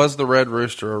 was the Red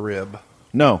Rooster a rib?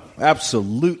 No,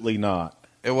 absolutely not.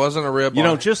 It wasn't a rib. You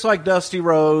know, just like Dusty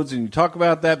Rhodes, and you talk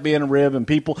about that being a rib, and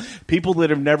people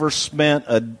that have never spent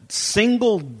a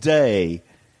single day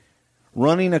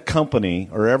running a company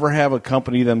or ever have a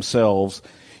company themselves.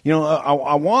 You know,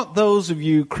 I want those of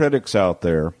you critics out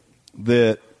there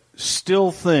that still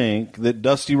think that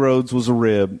Dusty Rhodes was a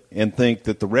rib and think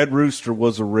that the Red Rooster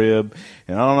was a rib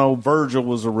and, I don't know, Virgil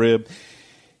was a rib.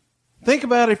 Think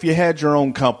about if you had your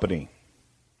own company.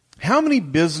 How many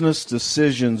business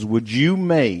decisions would you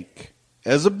make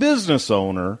as a business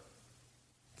owner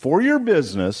for your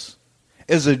business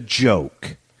as a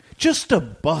joke? Just to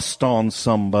bust on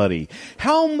somebody.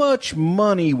 How much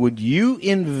money would you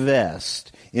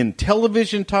invest in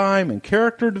television time and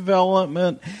character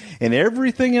development and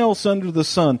everything else under the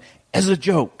sun as a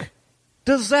joke?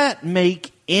 Does that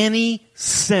make any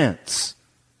sense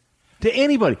to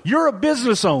anybody? You're a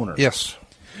business owner. Yes.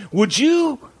 Would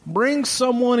you bring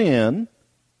someone in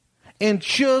and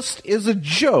just as a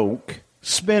joke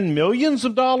spend millions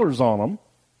of dollars on them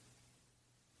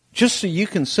just so you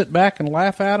can sit back and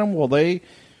laugh at them while they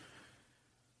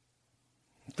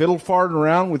fiddle farting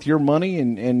around with your money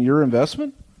and your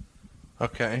investment?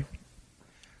 Okay.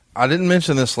 I didn't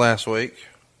mention this last week.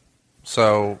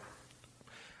 So,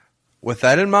 with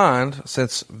that in mind,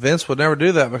 since Vince would never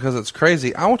do that because it's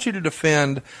crazy, I want you to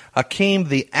defend Hakeem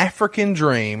the African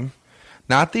Dream,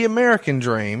 not the American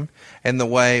Dream, and the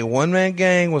way One Man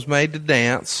Gang was made to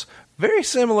dance. Very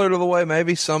similar to the way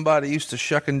maybe somebody used to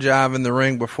shuck and jive in the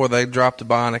ring before they dropped a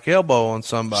bionic elbow on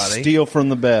somebody. Steal from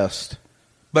the best.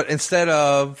 But instead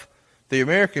of the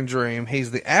American Dream,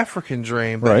 he's the African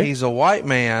Dream, but Right. he's a white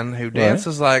man who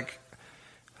dances like...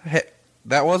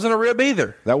 That wasn't a rib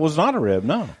either. That was not a rib,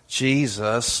 no.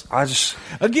 Jesus.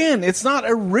 Again, it's not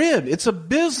a rib. It's a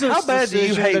business How bad do you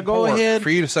decision hate to go pork ahead. for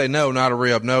you to say, no, not a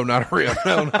rib, no, not a rib,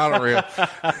 no, not a rib?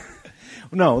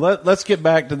 No, let's get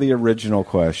back to the original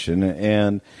question.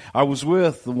 And I was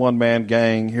with the One Man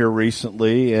Gang here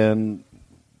recently and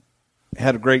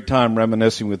had a great time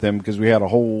reminiscing with them because we had a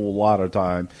whole lot of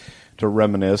time to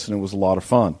reminisce, and it was a lot of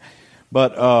fun.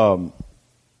 But,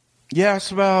 yeah,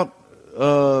 it's about...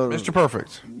 Mr.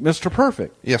 Perfect. Mr.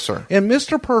 Perfect. Yes, sir. And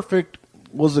Mr. Perfect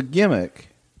was a gimmick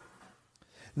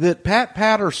that Pat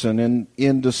Patterson,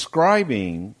 in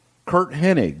describing Curt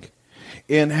Hennig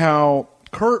and how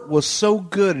Curt was so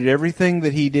good at everything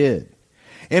that he did,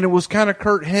 And it was kind of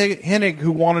Kurt Hennig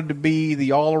who wanted to be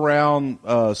the all-around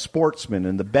sportsman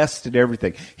and the best at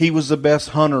everything. He was the best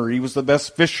hunter. He was the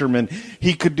best fisherman.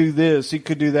 He could do this. He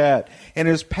could do that. And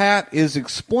as Pat is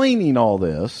explaining all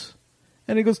this,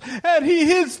 and he goes, and he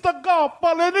hits the golf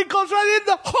ball, and it goes right in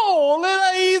the hole,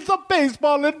 and he hits a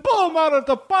baseball, and boom, out of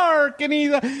the park, and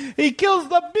he kills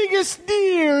the biggest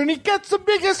deer, and he gets the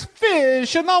biggest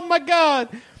fish, and oh my God.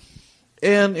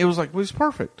 And it was like, well, he's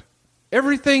perfect.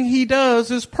 Everything he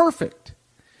does is perfect.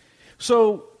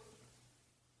 So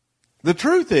the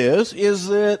truth is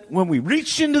that when we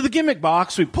reached into the gimmick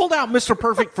box, we pulled out Mr.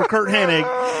 Perfect for Kurt Hennig,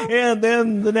 and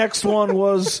then the next one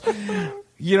was,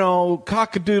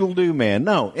 Cock-a-doodle-doo Man.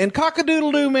 No, and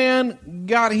Cock-a-doodle-doo Man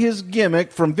got his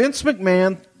gimmick from Vince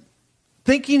McMahon,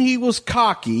 thinking he was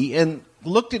cocky, and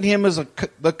looked at him as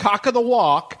the cock of the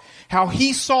walk, how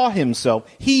he saw himself,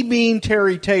 he being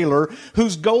Terry Taylor,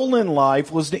 whose goal in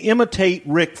life was to imitate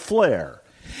Ric Flair,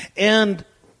 and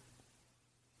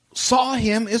saw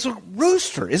him as a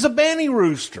rooster, as a banty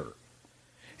rooster.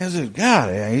 And said,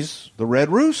 God, he's the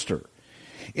Red Rooster.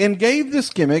 And gave this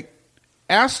gimmick,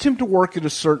 asked him to work it a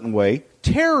certain way.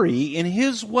 Terry, in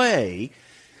his way,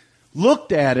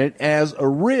 looked at it as a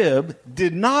rib,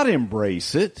 did not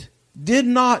embrace it, did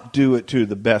not do it to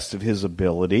the best of his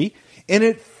ability, and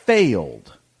it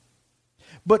failed.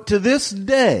 But to this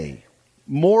day,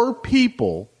 more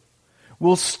people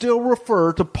will still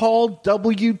refer to Paul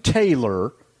W.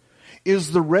 Taylor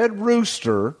as the Red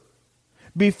Rooster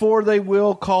before they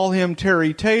will call him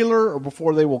Terry Taylor, or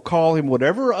before they will call him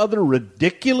whatever other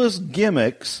ridiculous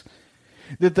gimmicks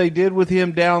that they did with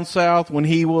him down south when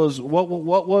he was, what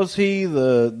was he,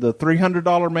 the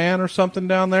 $300 man or something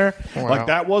down there? Wow. Like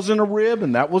that wasn't a rib,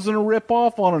 and that wasn't a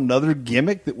rip-off on another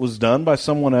gimmick that was done by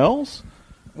someone else?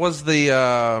 Was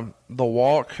the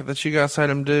walk that you guys had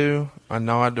him do a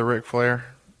nod to Ric Flair?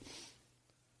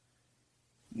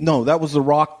 No, that was the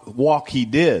walk he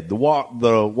did. The walk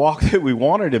that we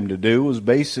wanted him to do was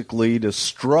basically to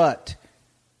strut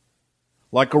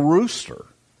like a rooster.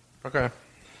 Okay.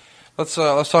 Let's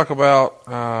talk about.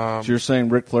 So you're saying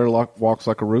Ric Flair walks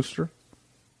like a rooster?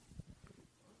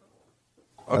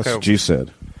 Okay. That's what you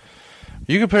said.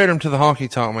 You compared him to the Honky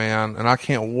Tonk Man, and I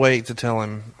can't wait to tell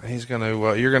him he's going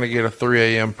to. You're going to get a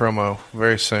 3 a.m. promo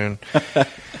very soon.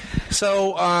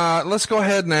 So let's go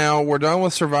ahead now. We're done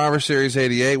with Survivor Series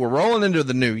 88. We're rolling into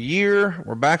the new year.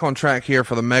 We're back on track here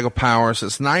for the Mega Powers.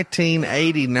 It's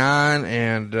 1989,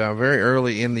 and very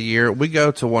early in the year, we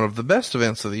go to one of the best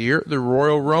events of the year, the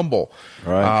Royal Rumble.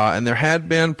 Right. And there had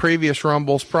been previous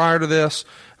Rumbles prior to this,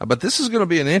 but this is going to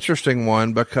be an interesting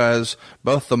one because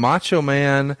both the Macho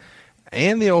Man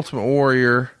and the Ultimate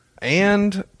Warrior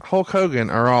and Hulk Hogan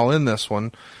are all in this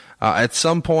one. At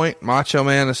some point, Macho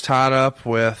Man is tied up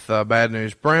with Bad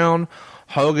News Brown.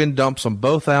 Hogan dumps them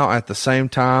both out at the same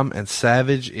time, and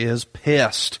Savage is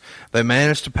pissed. They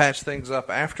manage to patch things up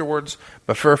afterwards,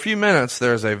 but for a few minutes,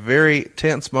 there's a very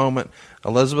tense moment.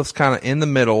 Elizabeth's kind of in the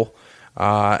middle,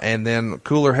 and then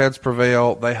cooler heads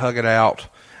prevail. They hug it out,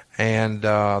 and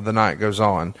the night goes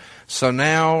on. So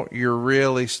now you're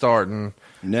really starting.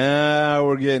 Now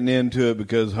we're getting into it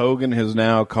because Hogan has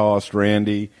now cost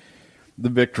Randy the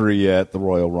victory at the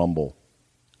Royal Rumble.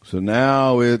 So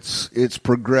now it's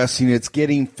progressing. It's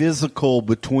getting physical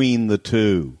between the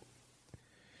two.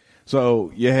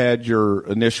 So you had your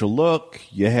initial look.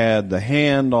 You had the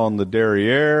hand on the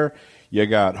derriere. You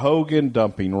got Hogan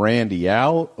dumping Randy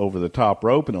out over the top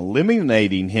rope and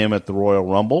eliminating him at the Royal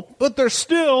Rumble. But they're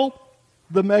still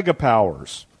the Mega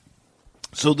Powers.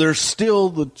 So they're still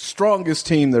the strongest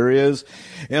team there is.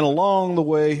 And along the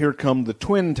way, here come the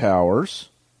Twin Towers,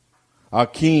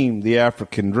 Akeem, the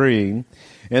African Dream,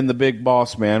 and the Big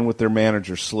Boss Man with their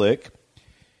manager Slick.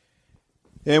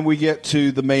 And we get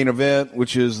to the main event,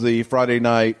 which is the Friday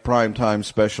night primetime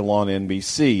special on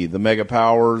NBC. The Mega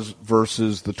Powers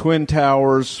versus the Twin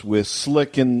Towers with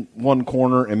Slick in one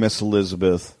corner and Miss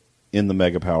Elizabeth in the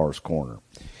Mega Powers corner.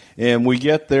 And we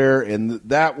get there, and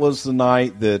that was the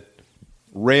night that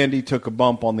Randy took a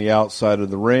bump on the outside of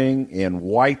the ring and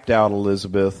wiped out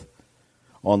Elizabeth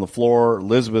on the floor.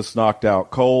 Elizabeth's knocked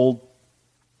out cold.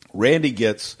 Randy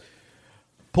gets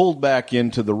pulled back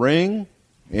into the ring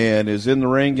and is in the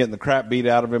ring getting the crap beat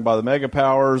out of him by the Mega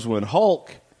Powers. When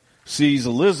Hulk sees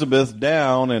Elizabeth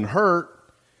down and hurt,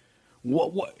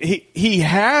 he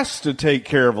has to take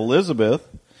care of Elizabeth.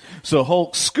 So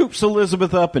Hulk scoops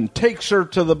Elizabeth up and takes her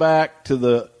to the back to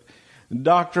the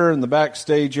doctor in the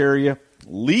backstage area,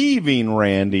 leaving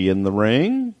Randy in the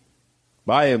ring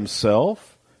by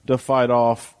himself to fight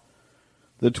off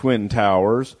the Twin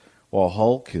Towers, while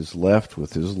Hulk is left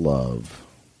with his love,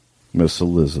 Miss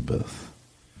Elizabeth.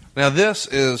 Now, this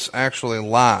is actually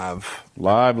live.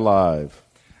 Live.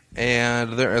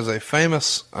 And there is a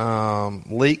famous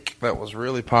leak that was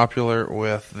really popular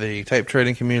with the tape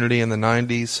trading community in the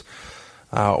 90s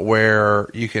where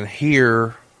you can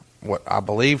hear what I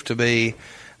believe to be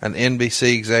an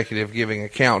NBC executive giving a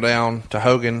countdown to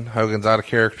Hogan. Hogan's out of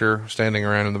character, standing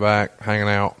around in the back, hanging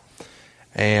out.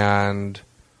 And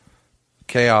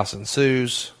chaos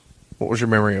ensues. What was your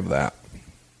memory of that?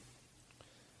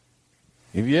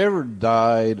 Have you ever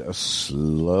died a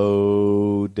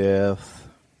slow death?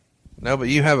 No, but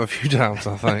you have a few times,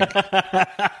 I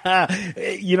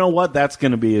think. You know what? That's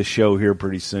going to be a show here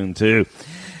pretty soon, too.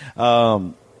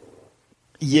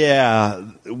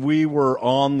 Yeah, we were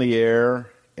on the air,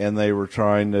 and they were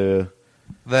trying to...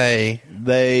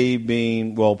 They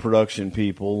being, well, production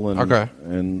people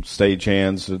and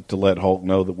stagehands to let Hulk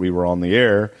know that we were on the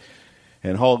air.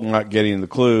 And Hulk not getting the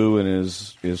clue and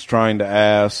is trying to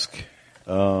ask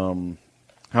how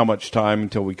much time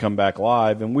until we come back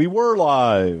live. And we were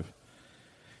live.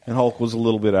 And Hulk was a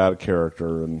little bit out of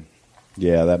character. And,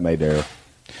 yeah, that made error.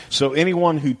 So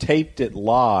anyone who taped it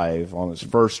live on its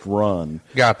first run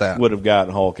got that. Would have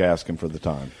gotten Hulk asking for the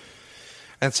time.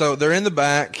 And so they're in the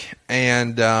back,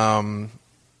 and they're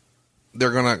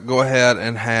going to go ahead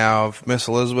and have Miss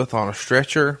Elizabeth on a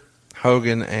stretcher.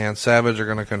 Hogan and Savage are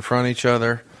going to confront each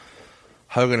other.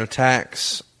 Hogan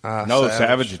attacks.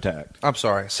 Savage attacked. I'm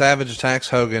sorry. Savage attacks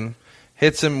Hogan,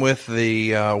 hits him with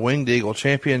the Winged Eagle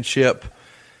Championship,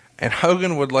 and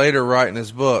Hogan would later write in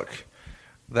his book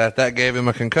that gave him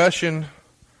a concussion,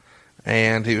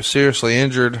 and he was seriously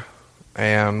injured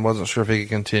and wasn't sure if he could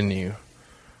continue.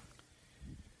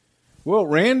 Well,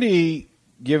 Randy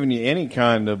giving you any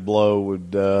kind of blow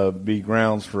would be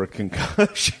grounds for a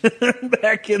concussion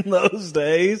back in those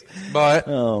days. But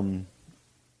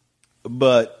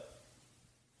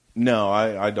no,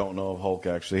 I don't know if Hulk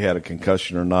actually had a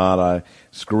concussion or not.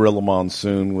 Gorilla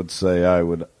Monsoon would say I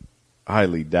would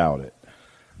highly doubt it.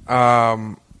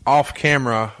 Off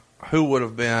camera, who would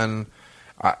have been?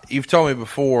 You've told me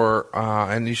before,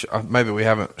 and maybe we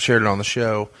haven't shared it on the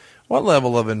show. What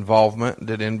level of involvement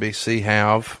did NBC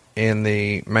have in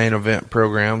the main event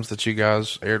programs that you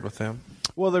guys aired with them?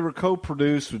 Well, they were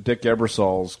co-produced with Dick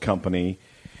Ebersol's company,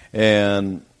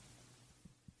 and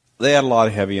they had a lot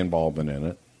of heavy involvement in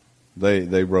it.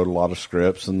 They wrote a lot of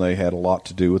scripts, and they had a lot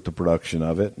to do with the production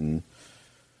of it, and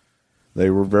they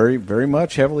were very, very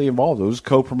much heavily involved. It was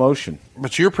co-promotion.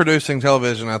 But you're producing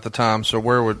television at the time, so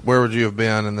where would you have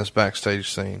been in this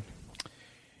backstage scene?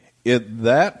 At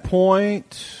that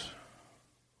point,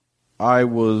 I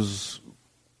was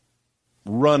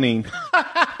running.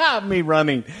 I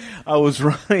was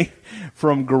running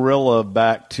from Gorilla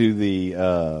back to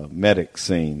the medic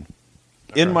scene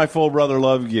in my full Brother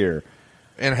Love gear.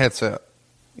 In a headset.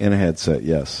 In a headset,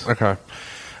 yes. Okay.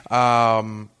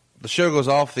 The show goes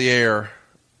off the air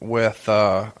with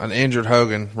an injured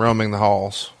Hogan roaming the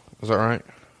halls. Is that right?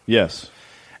 Yes.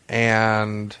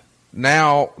 And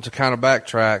now, to kind of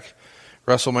backtrack,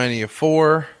 WrestleMania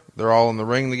 4, they're all in the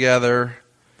ring together.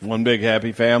 One big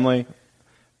happy family.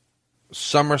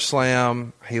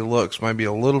 SummerSlam, he looks maybe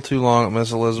a little too long at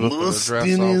Miss Elizabeth with her dress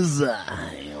in on. his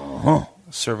eye.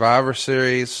 Survivor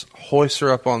Series, hoists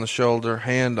her up on the shoulder,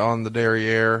 hand on the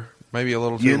derriere, maybe a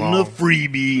little too long. Getting a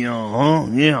freebie,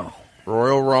 yeah.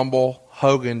 Royal Rumble,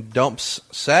 Hogan dumps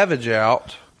Savage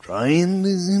out. Trying to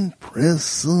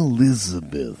impress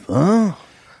Elizabeth, huh?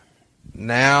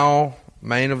 Now,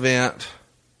 main event,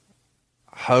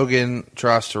 Hogan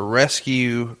tries to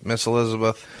rescue Miss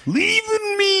Elizabeth.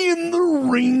 Leaving me in the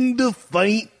ring to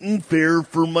fight and fare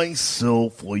for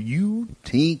myself while you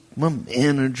take my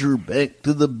manager back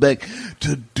to the back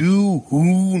to do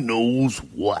who knows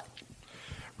what.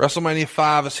 WrestleMania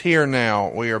 5 is here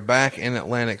now. We are back in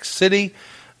Atlantic City.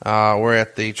 We're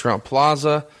at the Trump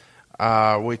Plaza.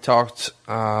 We talked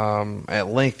at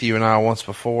length, you and I, once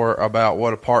before about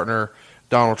what a partner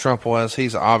Donald Trump was.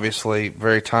 He's obviously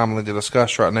very timely to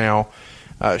discuss right now.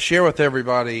 Share with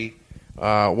everybody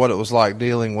what it was like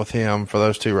dealing with him for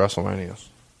those two WrestleManias.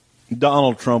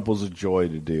 Donald Trump was a joy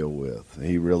to deal with.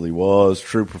 He really was.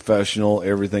 True professional.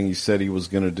 Everything he said he was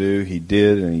going to do, he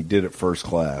did, and he did it first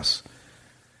class.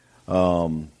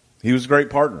 He was a great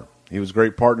partner. He was a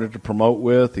great partner to promote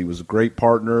with. He was a great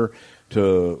partner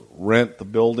to rent the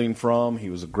building from. He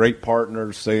was a great partner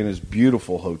to stay in his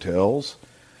beautiful hotels.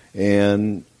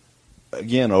 And,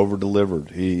 again,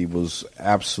 over-delivered. He was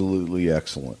absolutely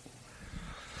excellent.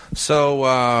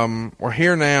 So we're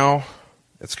here now.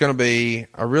 It's going to be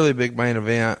a really big main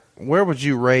event. Where would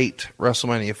you rate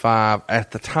WrestleMania 5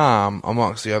 at the time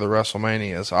amongst the other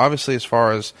WrestleManias? Obviously, as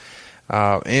far as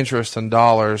interest and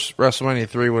dollars, WrestleMania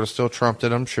 3 would have still trumped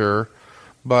it, I'm sure.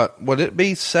 But would it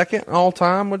be second all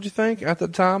time, would you think, at the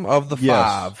time of the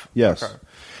five? Yes. Okay.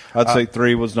 I'd say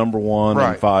 3 was number 1 right.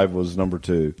 and 5 was number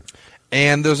 2.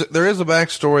 And there is a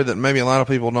backstory that maybe a lot of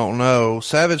people don't know.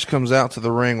 Savage comes out to the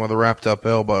ring with a wrapped up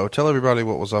elbow. Tell everybody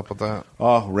what was up with that.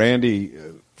 Oh, Randy,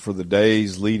 for the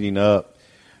days leading up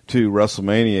to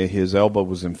WrestleMania, his elbow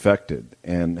was infected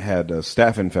and had a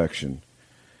staph infection.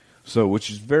 So, which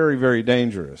is very, very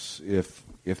dangerous if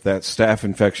that staph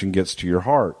infection gets to your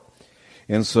heart.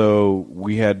 And so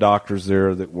we had doctors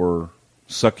there that were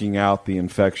sucking out the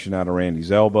infection out of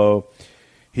Randy's elbow.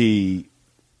 He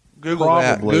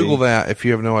Google that if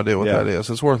you have no idea what that is.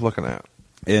 It's worth looking at.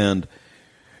 And,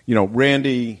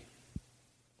 Randy,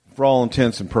 for all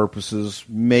intents and purposes,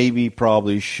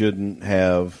 probably shouldn't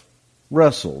have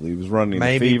wrestled. He was running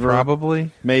a fever.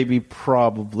 Probably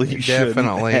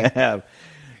Shouldn't have,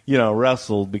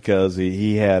 wrestled because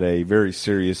he had a very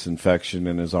serious infection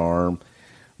in his arm.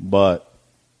 But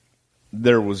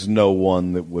there was no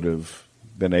one that would have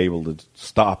been able to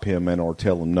stop him or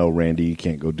tell him, no, Randy, you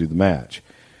can't go do the match.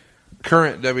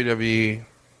 Current WWE,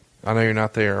 I know you're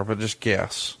not there, but just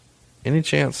guess. Any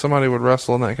chance somebody would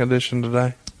wrestle in that condition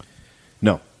today?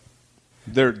 No.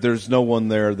 There's no one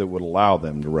there that would allow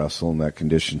them to wrestle in that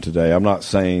condition today. I'm not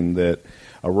saying that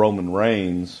a Roman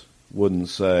Reigns wouldn't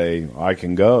say, I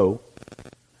can go,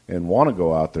 and want to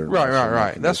go out there.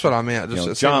 Right. That's what I meant.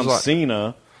 Just, John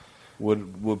Cena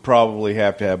would probably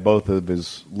have to have both of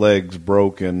his legs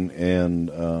broken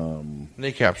and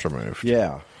kneecaps removed.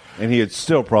 Yeah. And he'd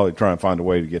still probably try and find a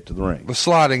way to get to the ring. The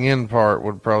sliding in part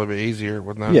would probably be easier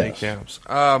with no kneecaps.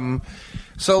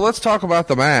 So let's talk about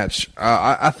the match.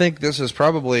 I think this is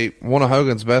probably one of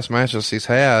Hogan's best matches he's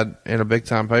had in a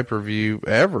big-time pay-per-view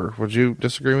ever. Would you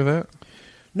disagree with that?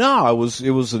 No, it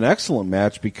was an excellent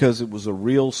match because it was a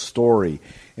real story.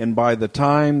 And by the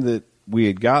time that we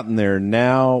had gotten there,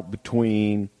 now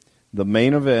between the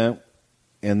main event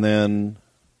and then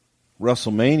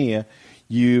WrestleMania,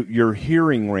 you're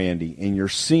hearing Randy and you're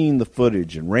seeing the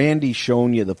footage, and Randy's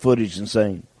showing you the footage and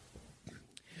saying,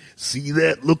 see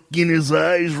that look in his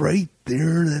eyes right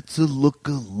there? That's a look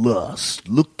of lust.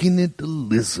 Looking at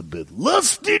Elizabeth.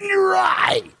 Lust in your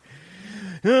eye.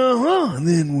 And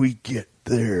then we get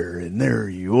there, and there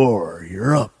you are.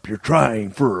 You're up. You're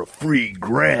trying for a free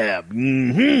grab.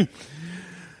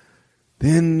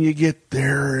 Then you get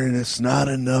there, and it's not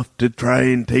enough to try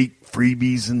and take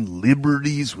freebies and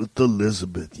liberties with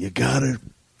Elizabeth. You gotta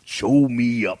show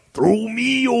me up. Throw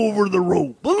me over the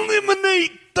rope.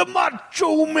 Eliminate the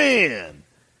Macho Man.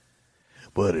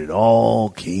 But it all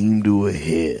came to a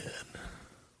head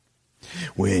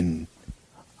when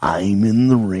I'm in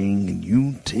the ring and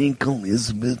you take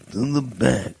Elizabeth in the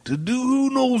back to do who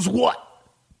knows what.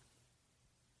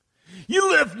 You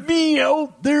left me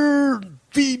out there,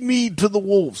 feed me to the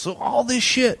wolves. So all this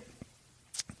shit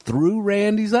through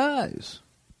Randy's eyes.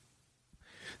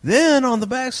 Then on the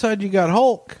backside you got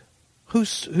Hulk,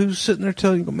 who's sitting there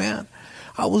telling you, man,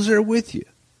 I was there with you.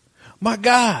 My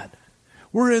God,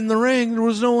 we're in the ring. There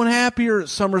was no one happier at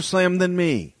SummerSlam than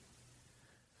me.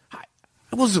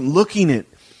 I wasn't looking at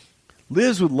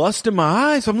Liz with lust in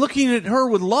my eyes. I'm looking at her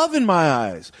with love in my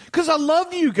eyes. Because I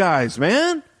love you guys,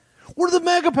 man. We're the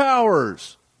Mega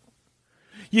Powers.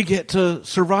 You get to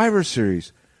Survivor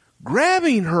Series.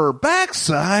 Grabbing her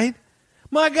backside?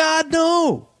 My God,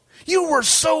 no. You were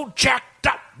so jacked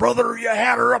up, brother. You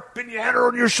had her up and you had her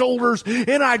on your shoulders,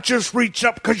 and I just reached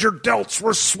up because your delts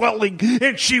were swelling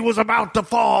and she was about to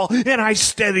fall, and I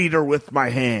steadied her with my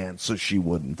hand so she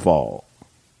wouldn't fall.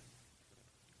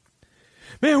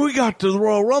 Man, we got to the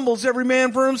Royal Rumbles, every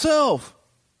man for himself.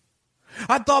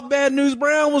 I thought Bad News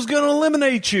Brown was going to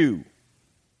eliminate you.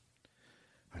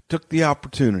 I took the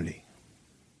opportunity.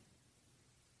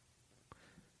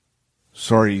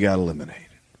 Sorry you got eliminated.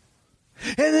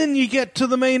 And then you get to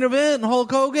the main event,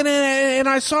 Hulk Hogan, and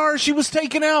I saw her. She was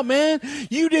taken out, man.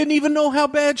 You didn't even know how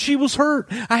bad she was hurt.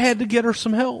 I had to get her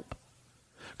some help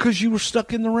because you were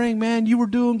stuck in the ring, man. You were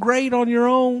doing great on your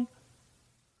own.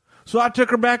 So I took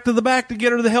her back to the back to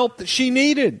get her the help that she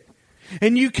needed.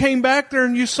 And you came back there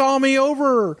and you saw me over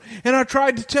her. And I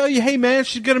tried to tell you, hey, man,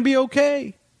 she's going to be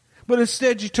okay. But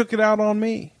instead you took it out on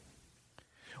me.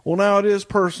 Well, now it is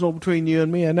personal between you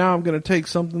and me. And now I'm going to take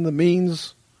something that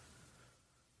means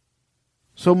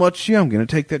so much to you. I'm going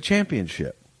to take that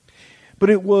championship. But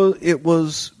it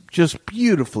was just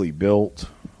beautifully built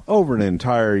over an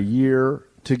entire year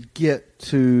to get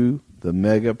to the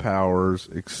Mega Powers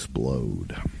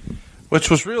Explode. Which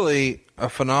was really a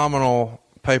phenomenal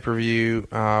pay-per-view.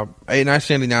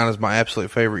 1989 is my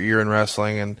absolute favorite year in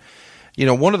wrestling,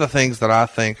 one of the things that I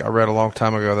think I read a long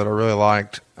time ago that I really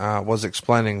liked was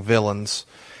explaining villains.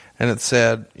 And it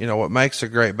said, what makes a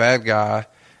great bad guy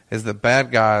is that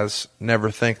bad guys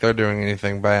never think they're doing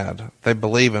anything bad. They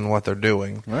believe in what they're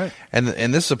doing. Right. And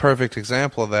this is a perfect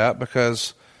example of that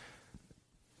because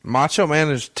Macho Man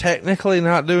is technically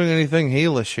not doing anything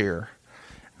heelish here.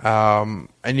 And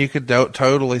you could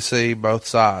totally see both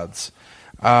sides.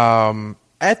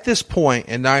 At this point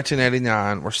in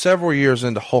 1989, we're several years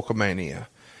into Hulkamania.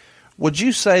 Would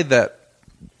you say that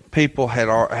people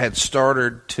had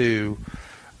started to,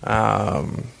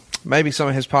 maybe some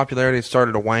of his popularity had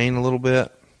started to wane a little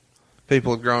bit?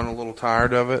 People had grown a little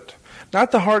tired of it.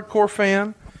 Not the hardcore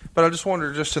fan, but I just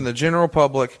wonder, just in the general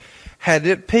public, had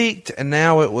it peaked and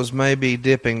now it was maybe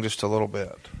dipping just a little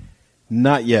bit?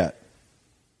 Not yet.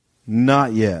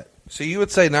 Not yet. So you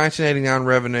would say 1989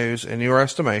 revenues, in your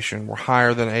estimation, were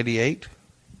higher than 88?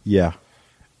 Yeah.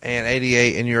 And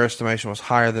 88, in your estimation, was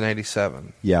higher than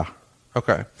 87? Yeah.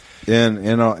 Okay.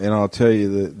 And I'll tell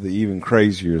you the even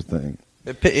crazier thing.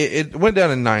 It went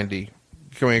down in 90.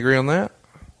 Can we agree on that?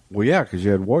 Well, yeah, because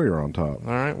you had Warrior on top.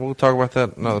 All right. We'll talk about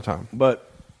that another time.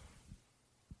 But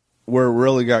where it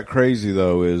really got crazy,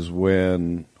 though, is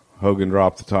when Hogan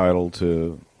dropped the title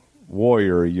to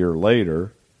Warrior a year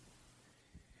later.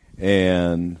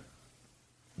 And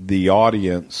the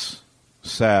audience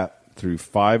sat through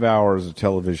 5 hours of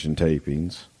television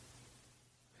tapings.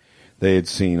 They had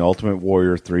seen Ultimate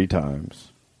Warrior 3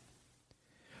 times.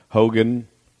 Hogan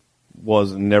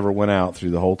never went out through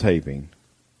the whole taping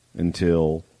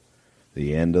until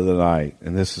the end of the night.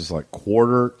 And this is like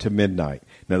quarter to midnight.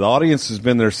 Now, the audience has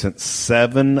been there since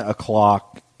 7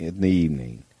 o'clock in the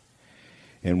evening.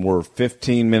 And we're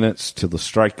 15 minutes to the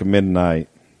strike of midnight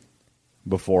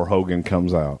before Hogan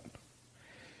comes out.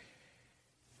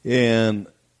 And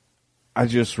I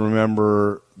just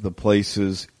remember the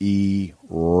places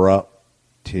erupting.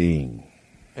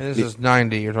 And this is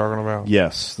 90 you're talking about?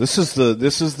 Yes. This is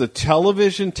the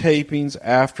television tapings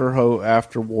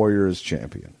after Warrior is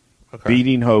champion. Okay.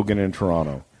 Beating Hogan in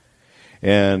Toronto.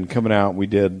 And coming out, we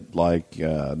did like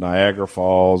Niagara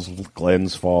Falls,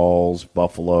 Glens Falls,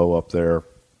 Buffalo up there.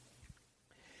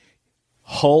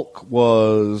 Hulk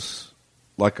was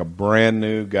like a brand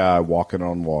new guy walking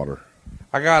on water.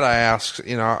 I gotta ask,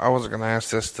 I wasn't gonna ask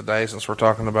this today since we're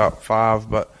talking about 5,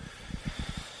 but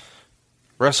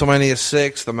WrestleMania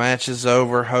 6, the match is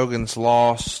over, Hogan's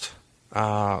lost.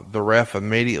 The ref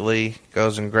immediately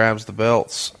goes and grabs the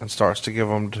belts and starts to give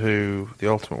them to the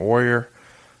Ultimate Warrior.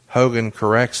 Hogan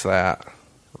corrects that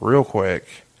real quick.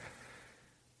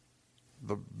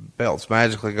 The belts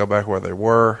magically go back where they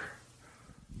were.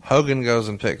 Hogan goes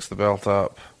and picks the belt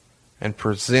up and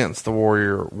presents the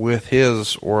Warrior with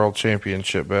his World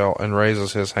Championship belt and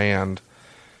raises his hand.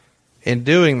 In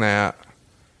doing that,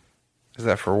 is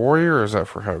that for Warrior or is that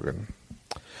for Hogan?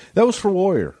 That was for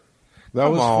Warrior.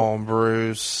 Come on,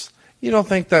 Bruce. You don't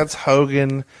think that's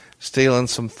Hogan stealing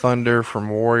some thunder from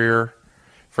Warrior?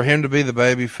 For him to be the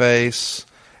baby face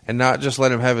and not just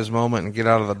let him have his moment and get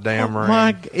out of the damn ring.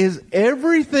 Mike, is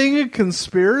everything a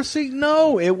conspiracy?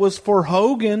 No, it was for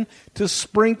Hogan to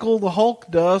sprinkle the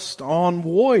Hulk dust on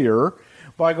Warrior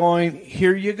by going,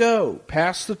 here you go,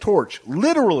 pass the torch.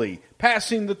 Literally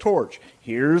passing the torch.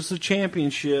 Here's the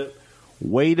championship.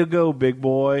 Way to go, big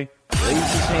boy.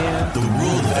 Raise his hand. The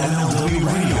world of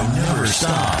MLW radio never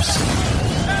stops.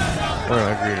 We're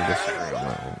going to agree to disagree on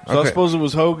that one. So I suppose it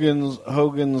was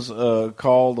Hogan's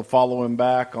call to follow him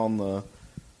back on the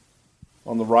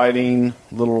riding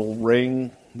little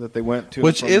ring that they went to.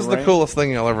 Which is the coolest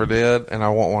thing y'all ever did, and I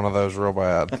want one of those real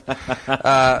bad.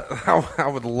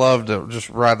 I would love to just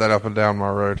ride that up and down my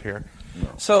road here. No.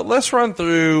 So let's run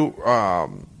through, I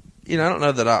don't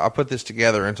know that I put this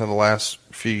together into the last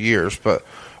few years, but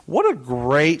what a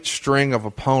great string of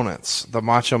opponents the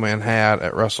Macho Man had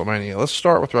at WrestleMania. Let's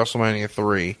start with WrestleMania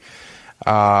 3.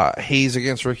 He's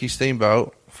against Ricky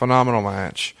Steamboat. Phenomenal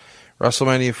match.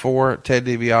 WrestleMania 4, Ted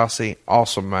DiBiase.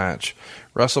 Awesome match.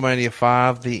 WrestleMania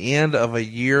 5, the end of a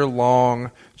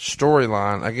year-long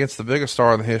storyline against the biggest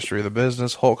star in the history of the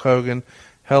business, Hulk Hogan.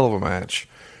 Hell of a match.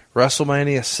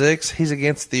 WrestleMania 6, he's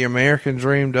against the American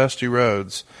Dream, Dusty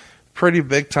Rhodes. Pretty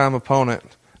big-time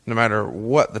opponent, no matter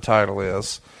what the title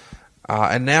is.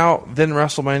 And now, then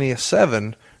WrestleMania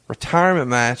 7, retirement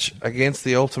match against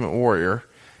the Ultimate Warrior.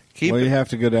 You have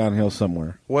to go downhill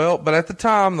somewhere. Well, but at the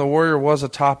time, the Warrior was a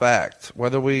top act.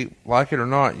 Whether we like it or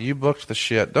not, you booked the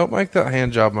shit. Don't make that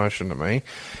hand job motion to me.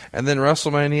 And then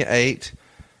WrestleMania 8,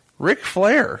 Ric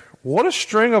Flair. What a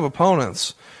string of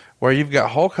opponents where you've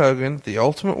got Hulk Hogan, the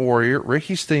Ultimate Warrior,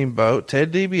 Ricky Steamboat,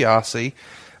 Ted DiBiase,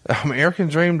 American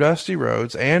Dream, Dusty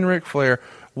Rhodes, and Ric Flair,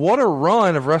 what a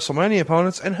run of WrestleMania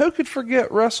opponents. And who could forget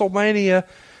WrestleMania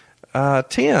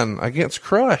 10 against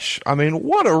Crush? I mean,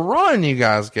 what a run you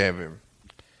guys gave him.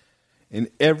 And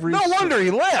no wonder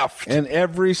he left. And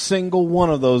every single one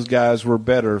of those guys were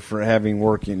better for having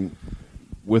working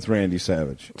with Randy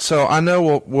Savage. So I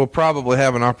know we'll probably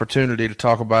have an opportunity to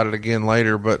talk about it again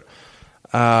later, but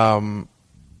what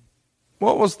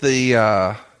was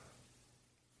the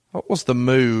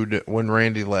mood when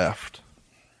Randy left?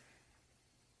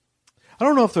 I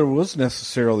don't know if there was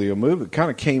necessarily a move. It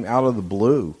kind of came out of the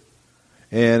blue.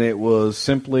 And it was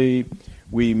simply,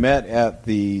 we met at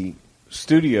the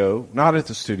studio, not at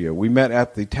the studio, we met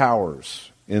at the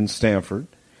Towers in Stamford.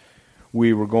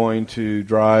 We were going to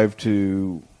drive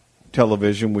to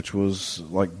television, which was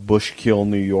like Bushkill,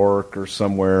 New York, or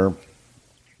somewhere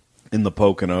in the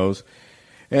Poconos.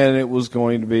 And it was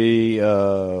going to be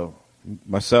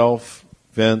myself,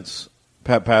 Vince,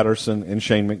 Pat Patterson, and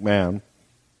Shane McMahon,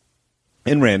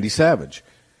 and Randy Savage.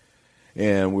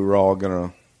 And we were all going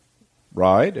to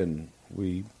ride, and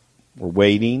we were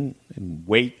waiting, and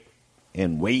waiting,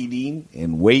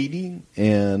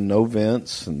 and no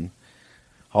Vince. And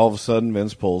all of a sudden,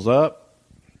 Vince pulls up,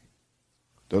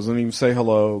 doesn't even say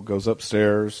hello, goes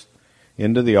upstairs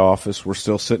into the office. We're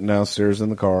still sitting downstairs in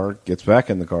the car, gets back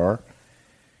in the car.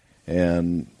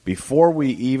 And before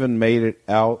we even made it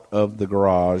out of the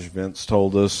garage, Vince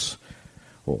told us,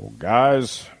 well,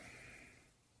 guys,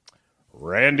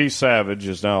 Randy Savage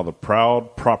is now the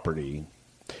proud property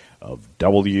of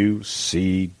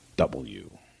WCW.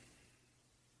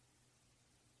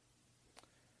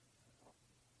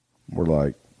 We're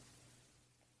like,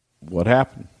 what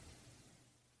happened?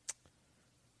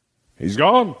 He's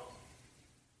gone.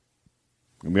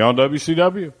 Gonna be on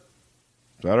WCW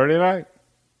Saturday night.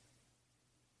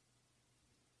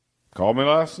 Called me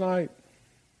last night.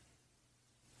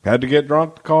 Had to get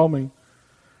drunk to call me.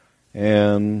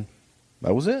 And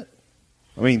that was it.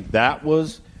 I mean, that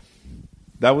was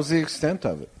the extent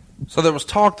of it. So there was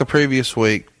talk the previous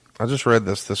week. I just read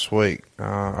this week.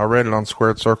 I read it on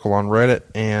Squared Circle on Reddit,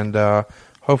 and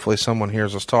hopefully someone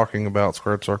hears us talking about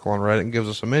Squared Circle on Reddit and gives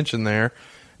us a mention there.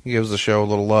 Gives the show a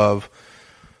little love.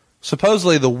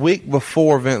 Supposedly the week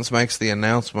before Vince makes the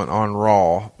announcement on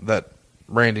Raw that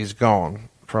Randy's gone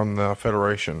from the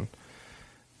Federation,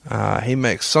 he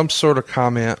makes some sort of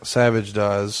comment, Savage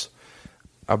does,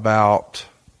 about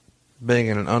being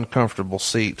in an uncomfortable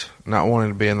seat, not wanting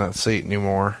to be in that seat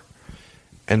anymore.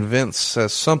 And Vince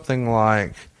says something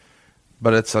like,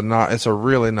 but it's a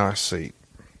really nice seat.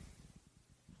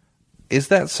 Is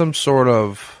that some sort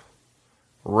of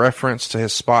reference to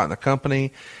his spot in the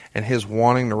company and his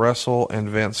wanting to wrestle and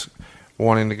Vince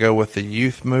wanting to go with the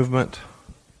youth movement?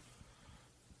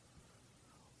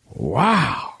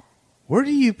 Wow. Where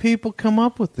do you people come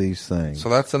up with these things? So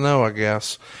that's a no, I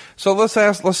guess. So let's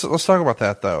talk about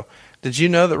that though. Did you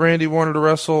know that Randy wanted to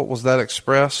wrestle? Was that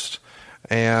expressed?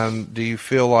 And do you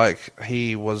feel like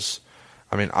he was,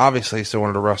 I mean, obviously he still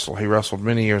wanted to wrestle. He wrestled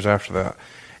many years after that.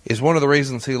 Is one of the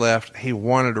reasons he left, he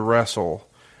wanted to wrestle.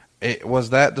 Was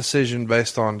that decision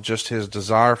based on just his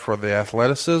desire for the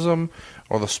athleticism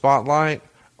or the spotlight,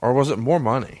 or was it more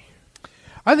money?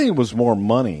 I think it was more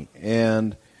money,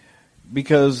 and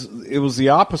because it was the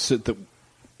opposite that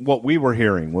what we were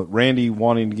hearing, what Randy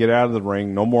wanting to get out of the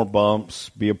ring, no more bumps,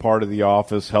 be a part of the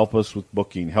office, help us with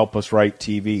booking, help us write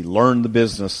TV, learn the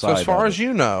business side. So as far as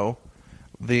you know,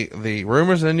 the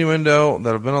rumors and innuendo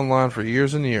that have been online for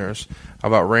years and years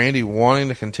about Randy wanting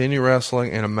to continue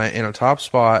wrestling in a top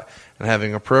spot and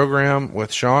having a program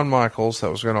with Shawn Michaels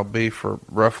that was going to be for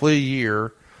roughly a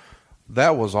year,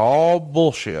 that was all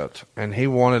bullshit, and he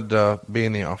wanted to be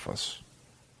in the office.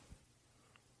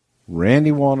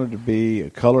 Randy wanted to be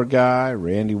a color guy.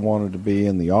 Randy wanted to be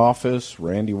in the office.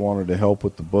 Randy wanted to help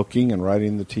with the booking and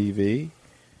writing the TV.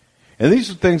 And these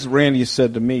are things that Randy has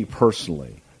said to me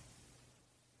personally.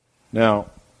 Now,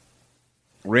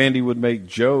 Randy would make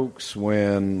jokes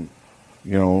when,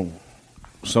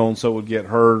 so-and-so would get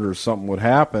hurt or something would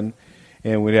happen,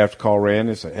 and we'd have to call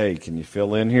Randy and say, hey, can you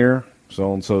fill in here?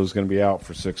 So-and-so is going to be out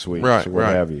for 6 weeks or what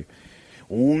have you.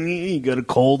 Oh, yeah, you got to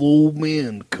call the old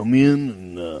man to come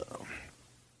in and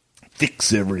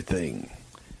fix everything.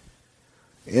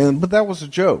 But that was a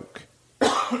joke.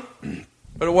 But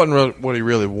it wasn't really what he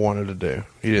really wanted to do.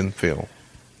 He didn't feel.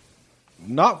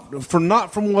 Not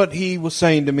from what he was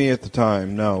saying to me at the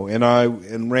time, no.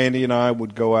 And Randy and I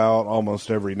would go out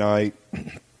almost every night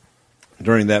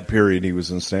during that period he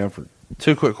was in Stamford.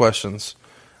 2 quick questions.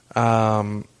 Do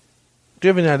you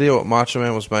have any idea what Macho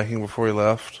Man was making before he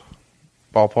left?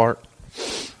 Ballpark?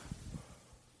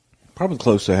 Probably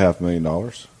close to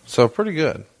 $500,000. So pretty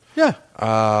good. Yeah.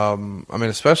 I mean,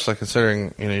 especially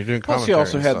considering you're doing Plus, commentary. he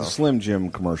also and had the stuff. Slim Jim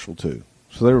commercial too,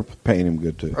 so they were paying him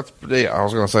good too. I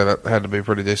was going to say that had to be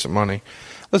pretty decent money.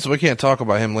 Listen, we can't talk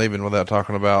about him leaving without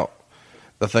talking about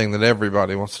the thing that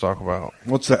everybody wants to talk about.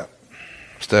 What's that?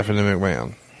 Stephanie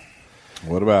McMahon.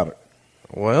 What about it?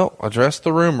 Well, address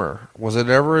the rumor. Was it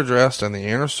ever addressed in the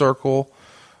inner circle,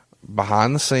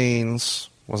 behind the scenes?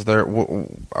 Was there?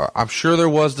 I'm sure there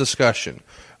was discussion.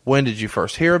 When did you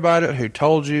first hear about it? Who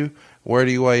told you? Where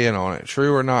do you weigh in on it?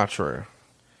 True or not true?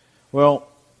 Well,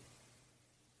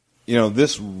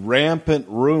 this rampant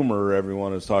rumor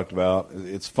everyone has talked about,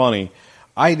 it's funny.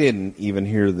 I didn't even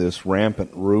hear this rampant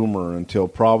rumor until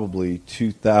probably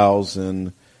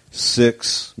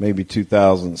 2006, maybe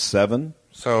 2007.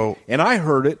 And I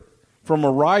heard it from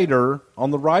a writer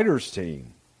on the writers'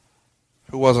 team.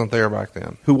 Who wasn't there back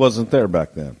then?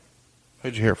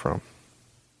 Who'd you hear from?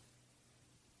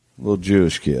 Little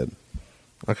Jewish kid.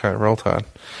 Okay, roll tide.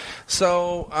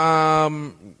 So,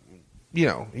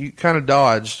 you kind of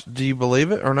dodged. Do you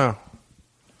believe it or no?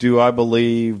 Do I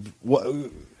believe what?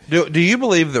 Do you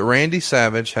believe that Randy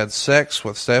Savage had sex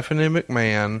with Stephanie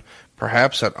McMahon,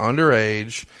 perhaps at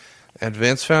underage, and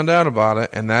Vince found out about it,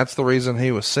 and that's the reason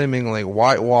he was seemingly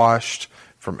whitewashed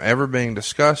from ever being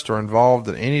discussed or involved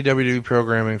in any WWE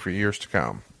programming for years to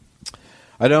come?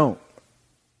 I don't.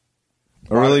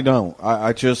 I really don't.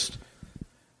 I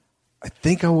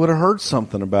think I would have heard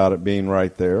something about it being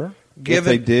right there. If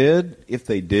they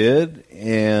did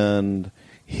and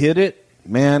hid it,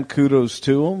 man, kudos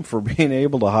to them for being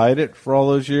able to hide it for all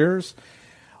those years.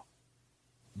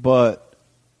 But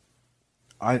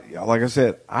like I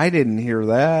said, I didn't hear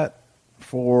that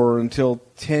until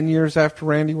 10 years after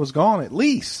Randy was gone, at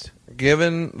least.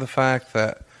 Given the fact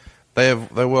that they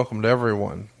welcomed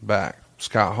everyone back,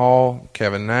 Scott Hall,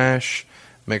 Kevin Nash,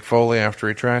 Mick Foley after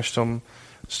he trashed him,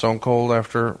 Stone Cold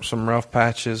after some rough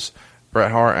patches,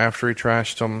 Bret Hart after he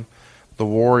trashed him, The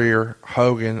Warrior,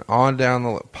 Hogan, on down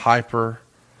the Piper.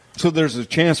 So there's a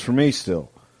chance for me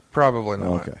still? Probably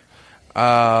not. Okay.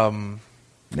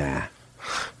 Nah.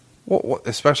 What,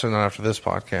 especially not after this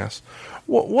podcast.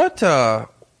 What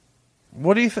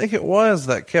do you think it was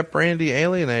that kept Randy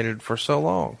alienated for so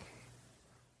long?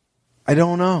 I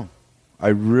don't know. I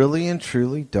really and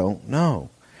truly don't know.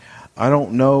 I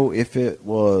don't know if it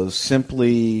was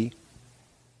simply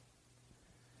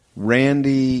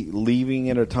Randy leaving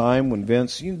at a time when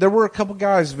Vince... there were a couple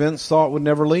guys Vince thought would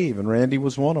never leave, and Randy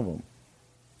was one of them.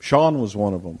 Shawn was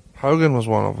one of them. Hogan was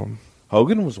one of them.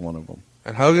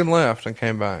 And Hogan left and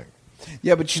came back.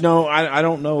 Yeah, but I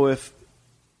don't know if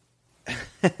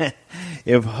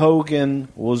if Hogan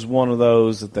was one of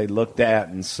those that they looked at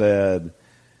and said,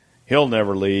 he'll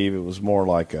never leave. It was more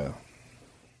like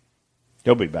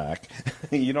he'll be back.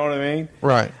 You know what I mean?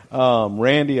 Right.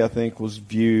 Randy, I think, was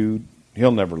viewed,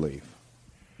 he'll never leave.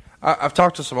 I've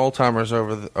talked to some old timers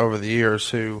over the years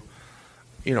who,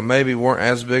 maybe weren't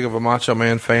as big of a Macho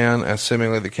Man fan as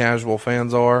seemingly the casual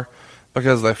fans are,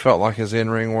 because they felt like his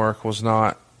in-ring work was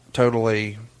not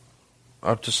totally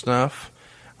up to snuff.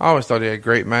 I always thought he had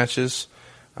great matches.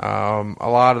 A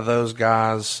lot of those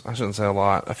guys, I shouldn't say a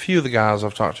lot, a few of the guys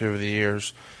I've talked to over the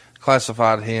years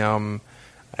classified him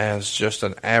as just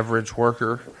an average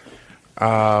worker.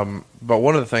 But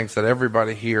one of the things that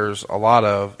everybody hears a lot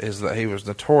of is that he was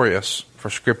notorious for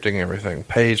scripting everything,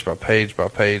 page by page by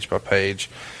page by page.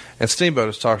 And Steamboat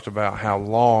has talked about how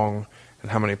long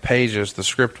and how many pages the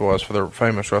script was for the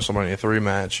famous WrestleMania 3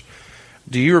 match.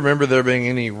 Do you remember there being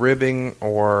any ribbing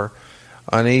or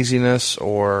uneasiness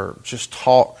or just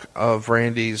talk of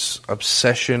Randy's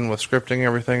obsession with scripting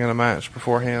everything in a match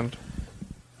beforehand?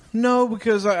 No,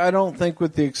 because I don't think,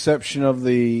 with the exception of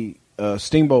the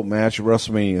Steamboat match at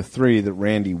WrestleMania 3, that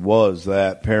Randy was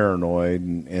that paranoid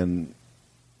and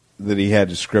that he had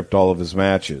to script all of his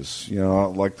matches.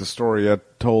 Like the story I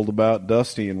told about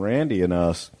Dusty and Randy and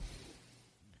us.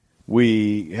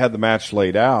 We had the match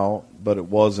laid out, but it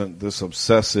wasn't this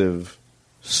obsessive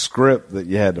script that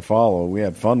you had to follow. We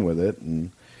had fun with it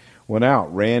and went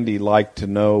out. Randy liked to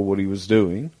know what he was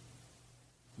doing.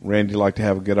 Randy liked to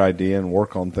have a good idea and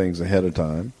work on things ahead of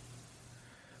time.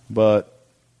 But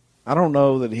I don't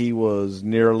know that he was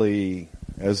nearly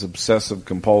as obsessive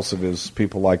compulsive as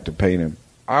people like to paint him.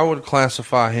 I would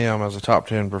classify him as a top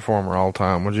 10 performer all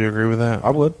time. Would you agree with that? I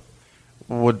would.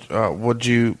 Would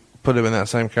you put him in that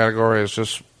same category as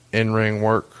just in-ring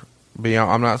work?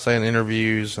 Beyond, I'm not saying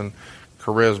interviews and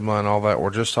charisma and all that. We're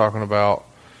just talking about,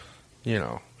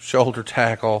 shoulder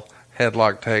tackle,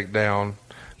 headlock takedown.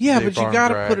 Yeah, but you got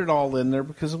to put it all in there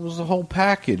because it was the whole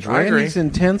package. I agree. Randy's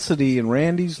intensity and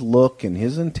Randy's look and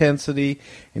his intensity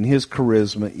and his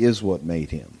charisma is what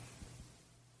made him.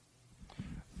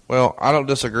 Well, I don't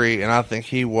disagree, and I think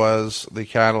he was the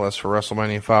catalyst for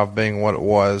WrestleMania 5 being what it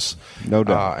was. No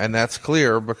doubt. And that's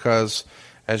clear because,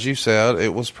 as you said,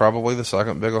 it was probably the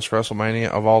second biggest WrestleMania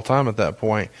of all time at that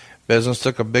point. Business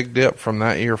took a big dip from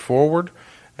that year forward,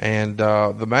 and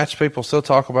the match people still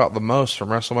talk about the most from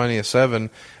WrestleMania 7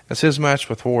 is his match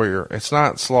with Warrior. It's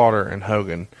not Slaughter and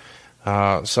Hogan.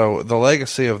 So the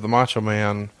legacy of the Macho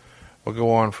Man will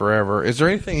go on forever. Is there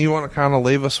anything you want to kind of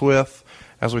leave us with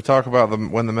as we talk about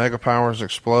when the Mega Powers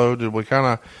explode? Did we kind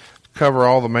of cover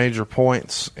all the major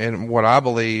points in what I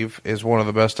believe is one of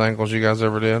the best angles you guys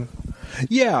ever did?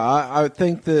 Yeah, I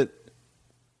think that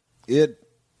it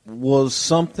was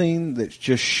something that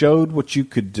just showed what you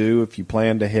could do if you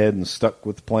planned ahead and stuck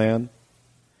with the plan,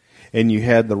 and you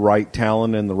had the right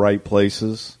talent in the right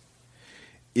places.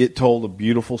 It told a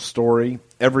beautiful story.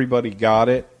 Everybody got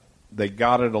it. They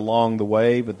got it along the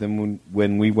way, but then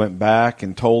when we went back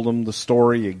and told them the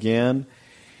story again,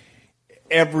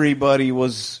 everybody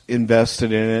was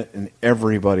invested in it, and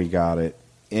everybody got it.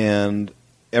 And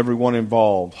everyone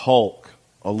involved, Hulk,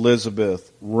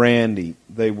 Elizabeth, Randy,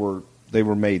 they were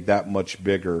made that much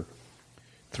bigger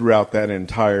throughout that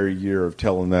entire year of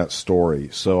telling that story.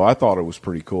 So I thought it was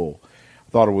pretty cool.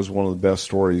 I thought it was one of the best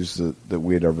stories that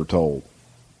we had ever told.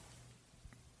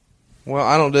 Well,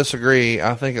 I don't disagree.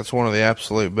 I think it's one of the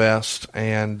absolute best.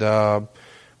 And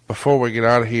before we get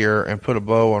out of here and put a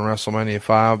bow on WrestleMania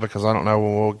 5, because I don't know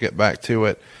when we'll get back to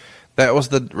it, that was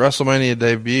the WrestleMania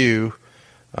debut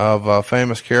of a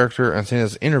famous character and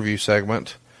his interview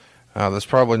segment that's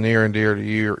probably near and dear to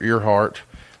your heart.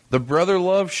 The Brother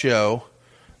Love Show,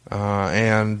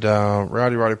 and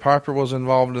Roddy Piper was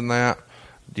involved in that.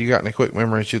 Do you got any quick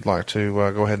memories you'd like to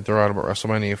go ahead and throw out about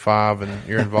WrestleMania 5 and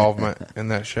your involvement in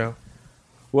that show?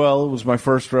 Well, it was my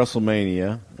first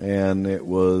WrestleMania, and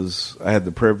I had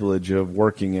the privilege of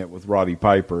working it with Roddy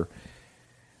Piper,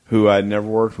 who I'd never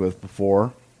worked with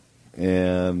before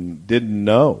and didn't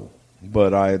know,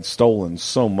 but I had stolen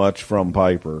so much from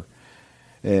Piper.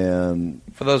 And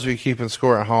for those of you keeping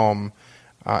score at home,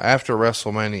 after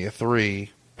WrestleMania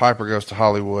 3, Piper goes to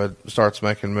Hollywood, starts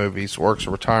making movies, works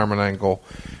a retirement angle.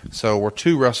 So we're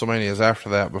 2 WrestleManias after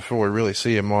that before we really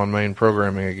see him on main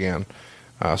programming again.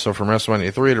 So from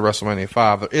WrestleMania 3 to WrestleMania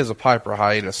 5, there is a Piper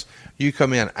hiatus. You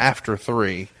come in after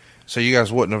 3, so you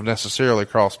guys wouldn't have necessarily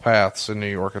crossed paths in New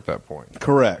York at that point.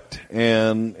 Correct.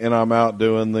 And I'm out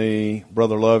doing the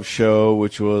Brother Love Show,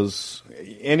 which was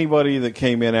anybody that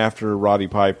came in after Roddy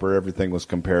Piper, everything was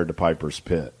compared to Piper's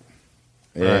Pit.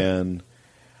 Right. And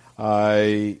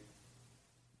I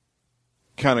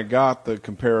kind of got the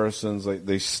comparisons.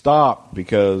 They stopped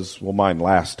because, well, mine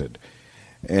lasted.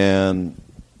 And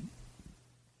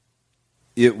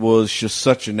it was just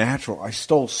such a natural. I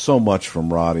stole so much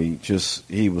from Roddy.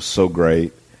 He was so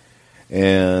great.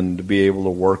 And to be able to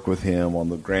work with him on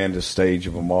the grandest stage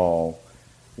of them all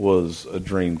was a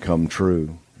dream come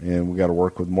true. And we got to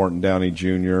work with Morton Downey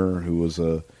Jr., who was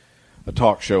a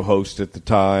talk show host at the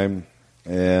time.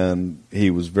 And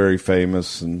he was very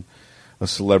famous and a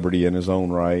celebrity in his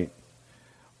own right.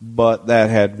 But that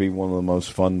had to be one of the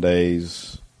most fun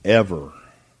days ever.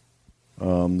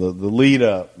 The lead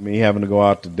up, me having to go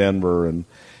out to Denver and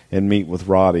meet with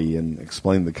Roddy and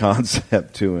explain the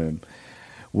concept to him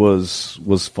was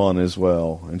fun as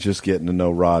well. And just getting to know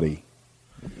Roddy.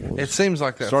 It seems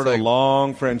like that started a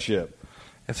long friendship.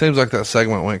 It seems like that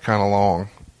segment went kind of long.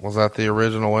 Was that the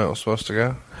original way it was supposed to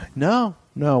go? No.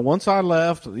 Once I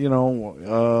left, it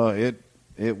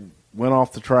went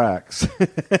off the tracks.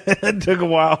 It took a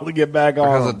while to get back on.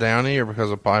 Because of Downey or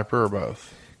because of Piper or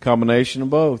both? Combination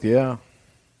of both, yeah.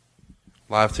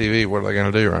 Live TV, what are they going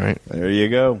to do, right? There you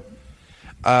go.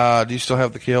 Do you still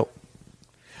have the kilt?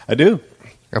 I do.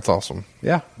 That's awesome.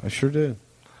 Yeah, I sure do.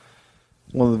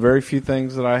 One of the very few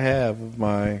things that I have of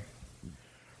my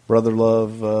Brother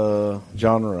Love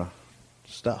genre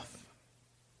stuff.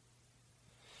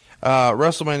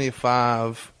 WrestleMania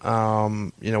 5,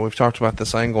 we've talked about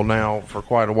this angle now for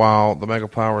quite a while. The Mega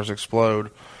Powers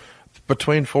explode.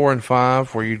 Between 4 and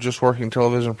 5, were you just working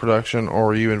television production, or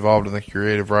were you involved in the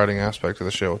creative writing aspect of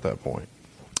the show at that point?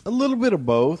 A little bit of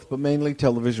both, but mainly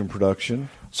television production.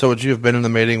 So would you have been in the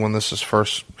meeting when this is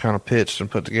first kind of pitched and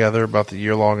put together about the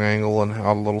year-long angle and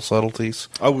all the little subtleties?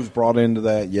 I was brought into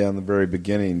that, in the very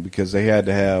beginning, because they had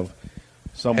to have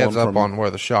someone heads up from on where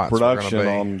the shots production were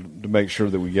going to be to make sure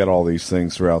that we get all these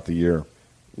things throughout the year.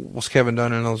 Was Kevin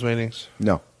Dunn in those meetings?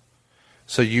 No.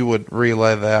 So you would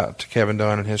relay that to Kevin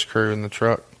Dunn and his crew in the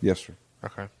truck? Yes, sir.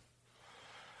 Okay.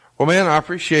 Well, man, I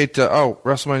appreciate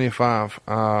WrestleMania 5.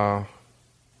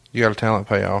 You got a talent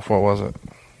payoff. What was it?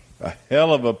 A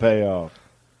hell of a payoff.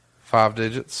 5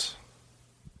 digits?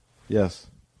 Yes.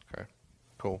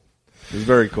 It was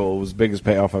very cool. It was the biggest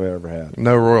payoff I've ever had.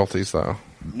 No royalties, though.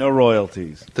 No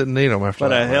royalties. Didn't need them after But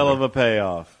that. a hell of a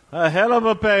payoff. A hell of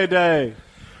a payday.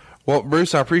 Well,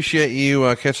 Bruce, I appreciate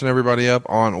you catching everybody up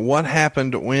on what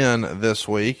happened when this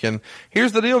week. And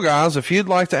here's the deal, guys. If you'd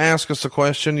like to ask us a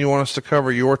question, you want us to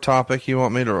cover your topic, you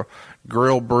want me to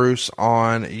grill Bruce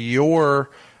on your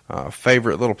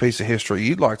favorite little piece of history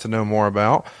you'd like to know more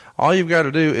about, all you've got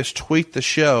to do is tweet the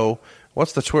show.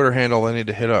 What's the Twitter handle they need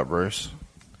to hit up, Bruce?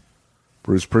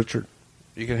 Bruce Pritchard.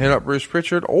 You can hit up Bruce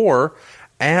Pritchard or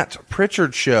at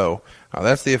Pritchard Show.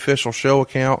 That's the official show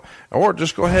account. Or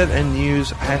just go ahead and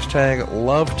use hashtag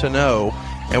Love to Know,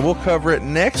 and we'll cover it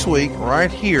next week right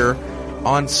here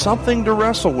on Something to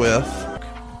Wrestle With.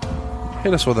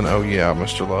 Hit us with an oh yeah,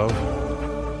 Mr. Love.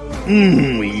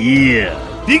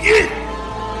 Yeah. Dig it.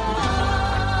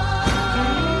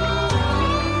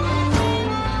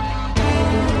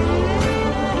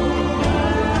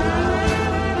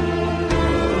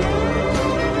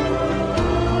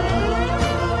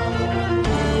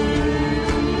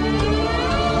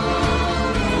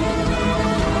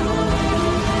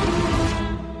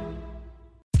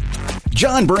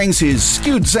 John brings his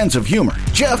skewed sense of humor.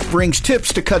 Jeff brings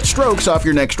tips to cut strokes off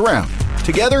your next round.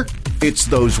 Together, it's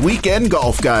those weekend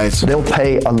golf guys. They'll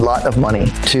pay a lot of money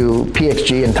to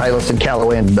PXG and Titleist and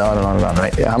Callaway and on and on and on,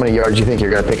 right? How many yards do you think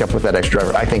you're going to pick up with that extra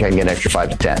driver? I think I can get an extra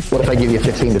 5 to 10. What if I give you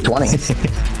 15 to 20?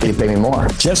 You pay me more.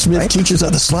 Jeff Smith teaches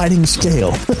on the sliding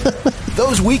scale.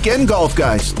 Those Weekend Golf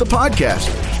Guys, the podcast,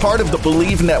 part of the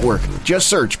Believe Network. Just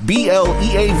search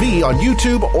BLEAV on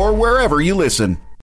YouTube or wherever you listen.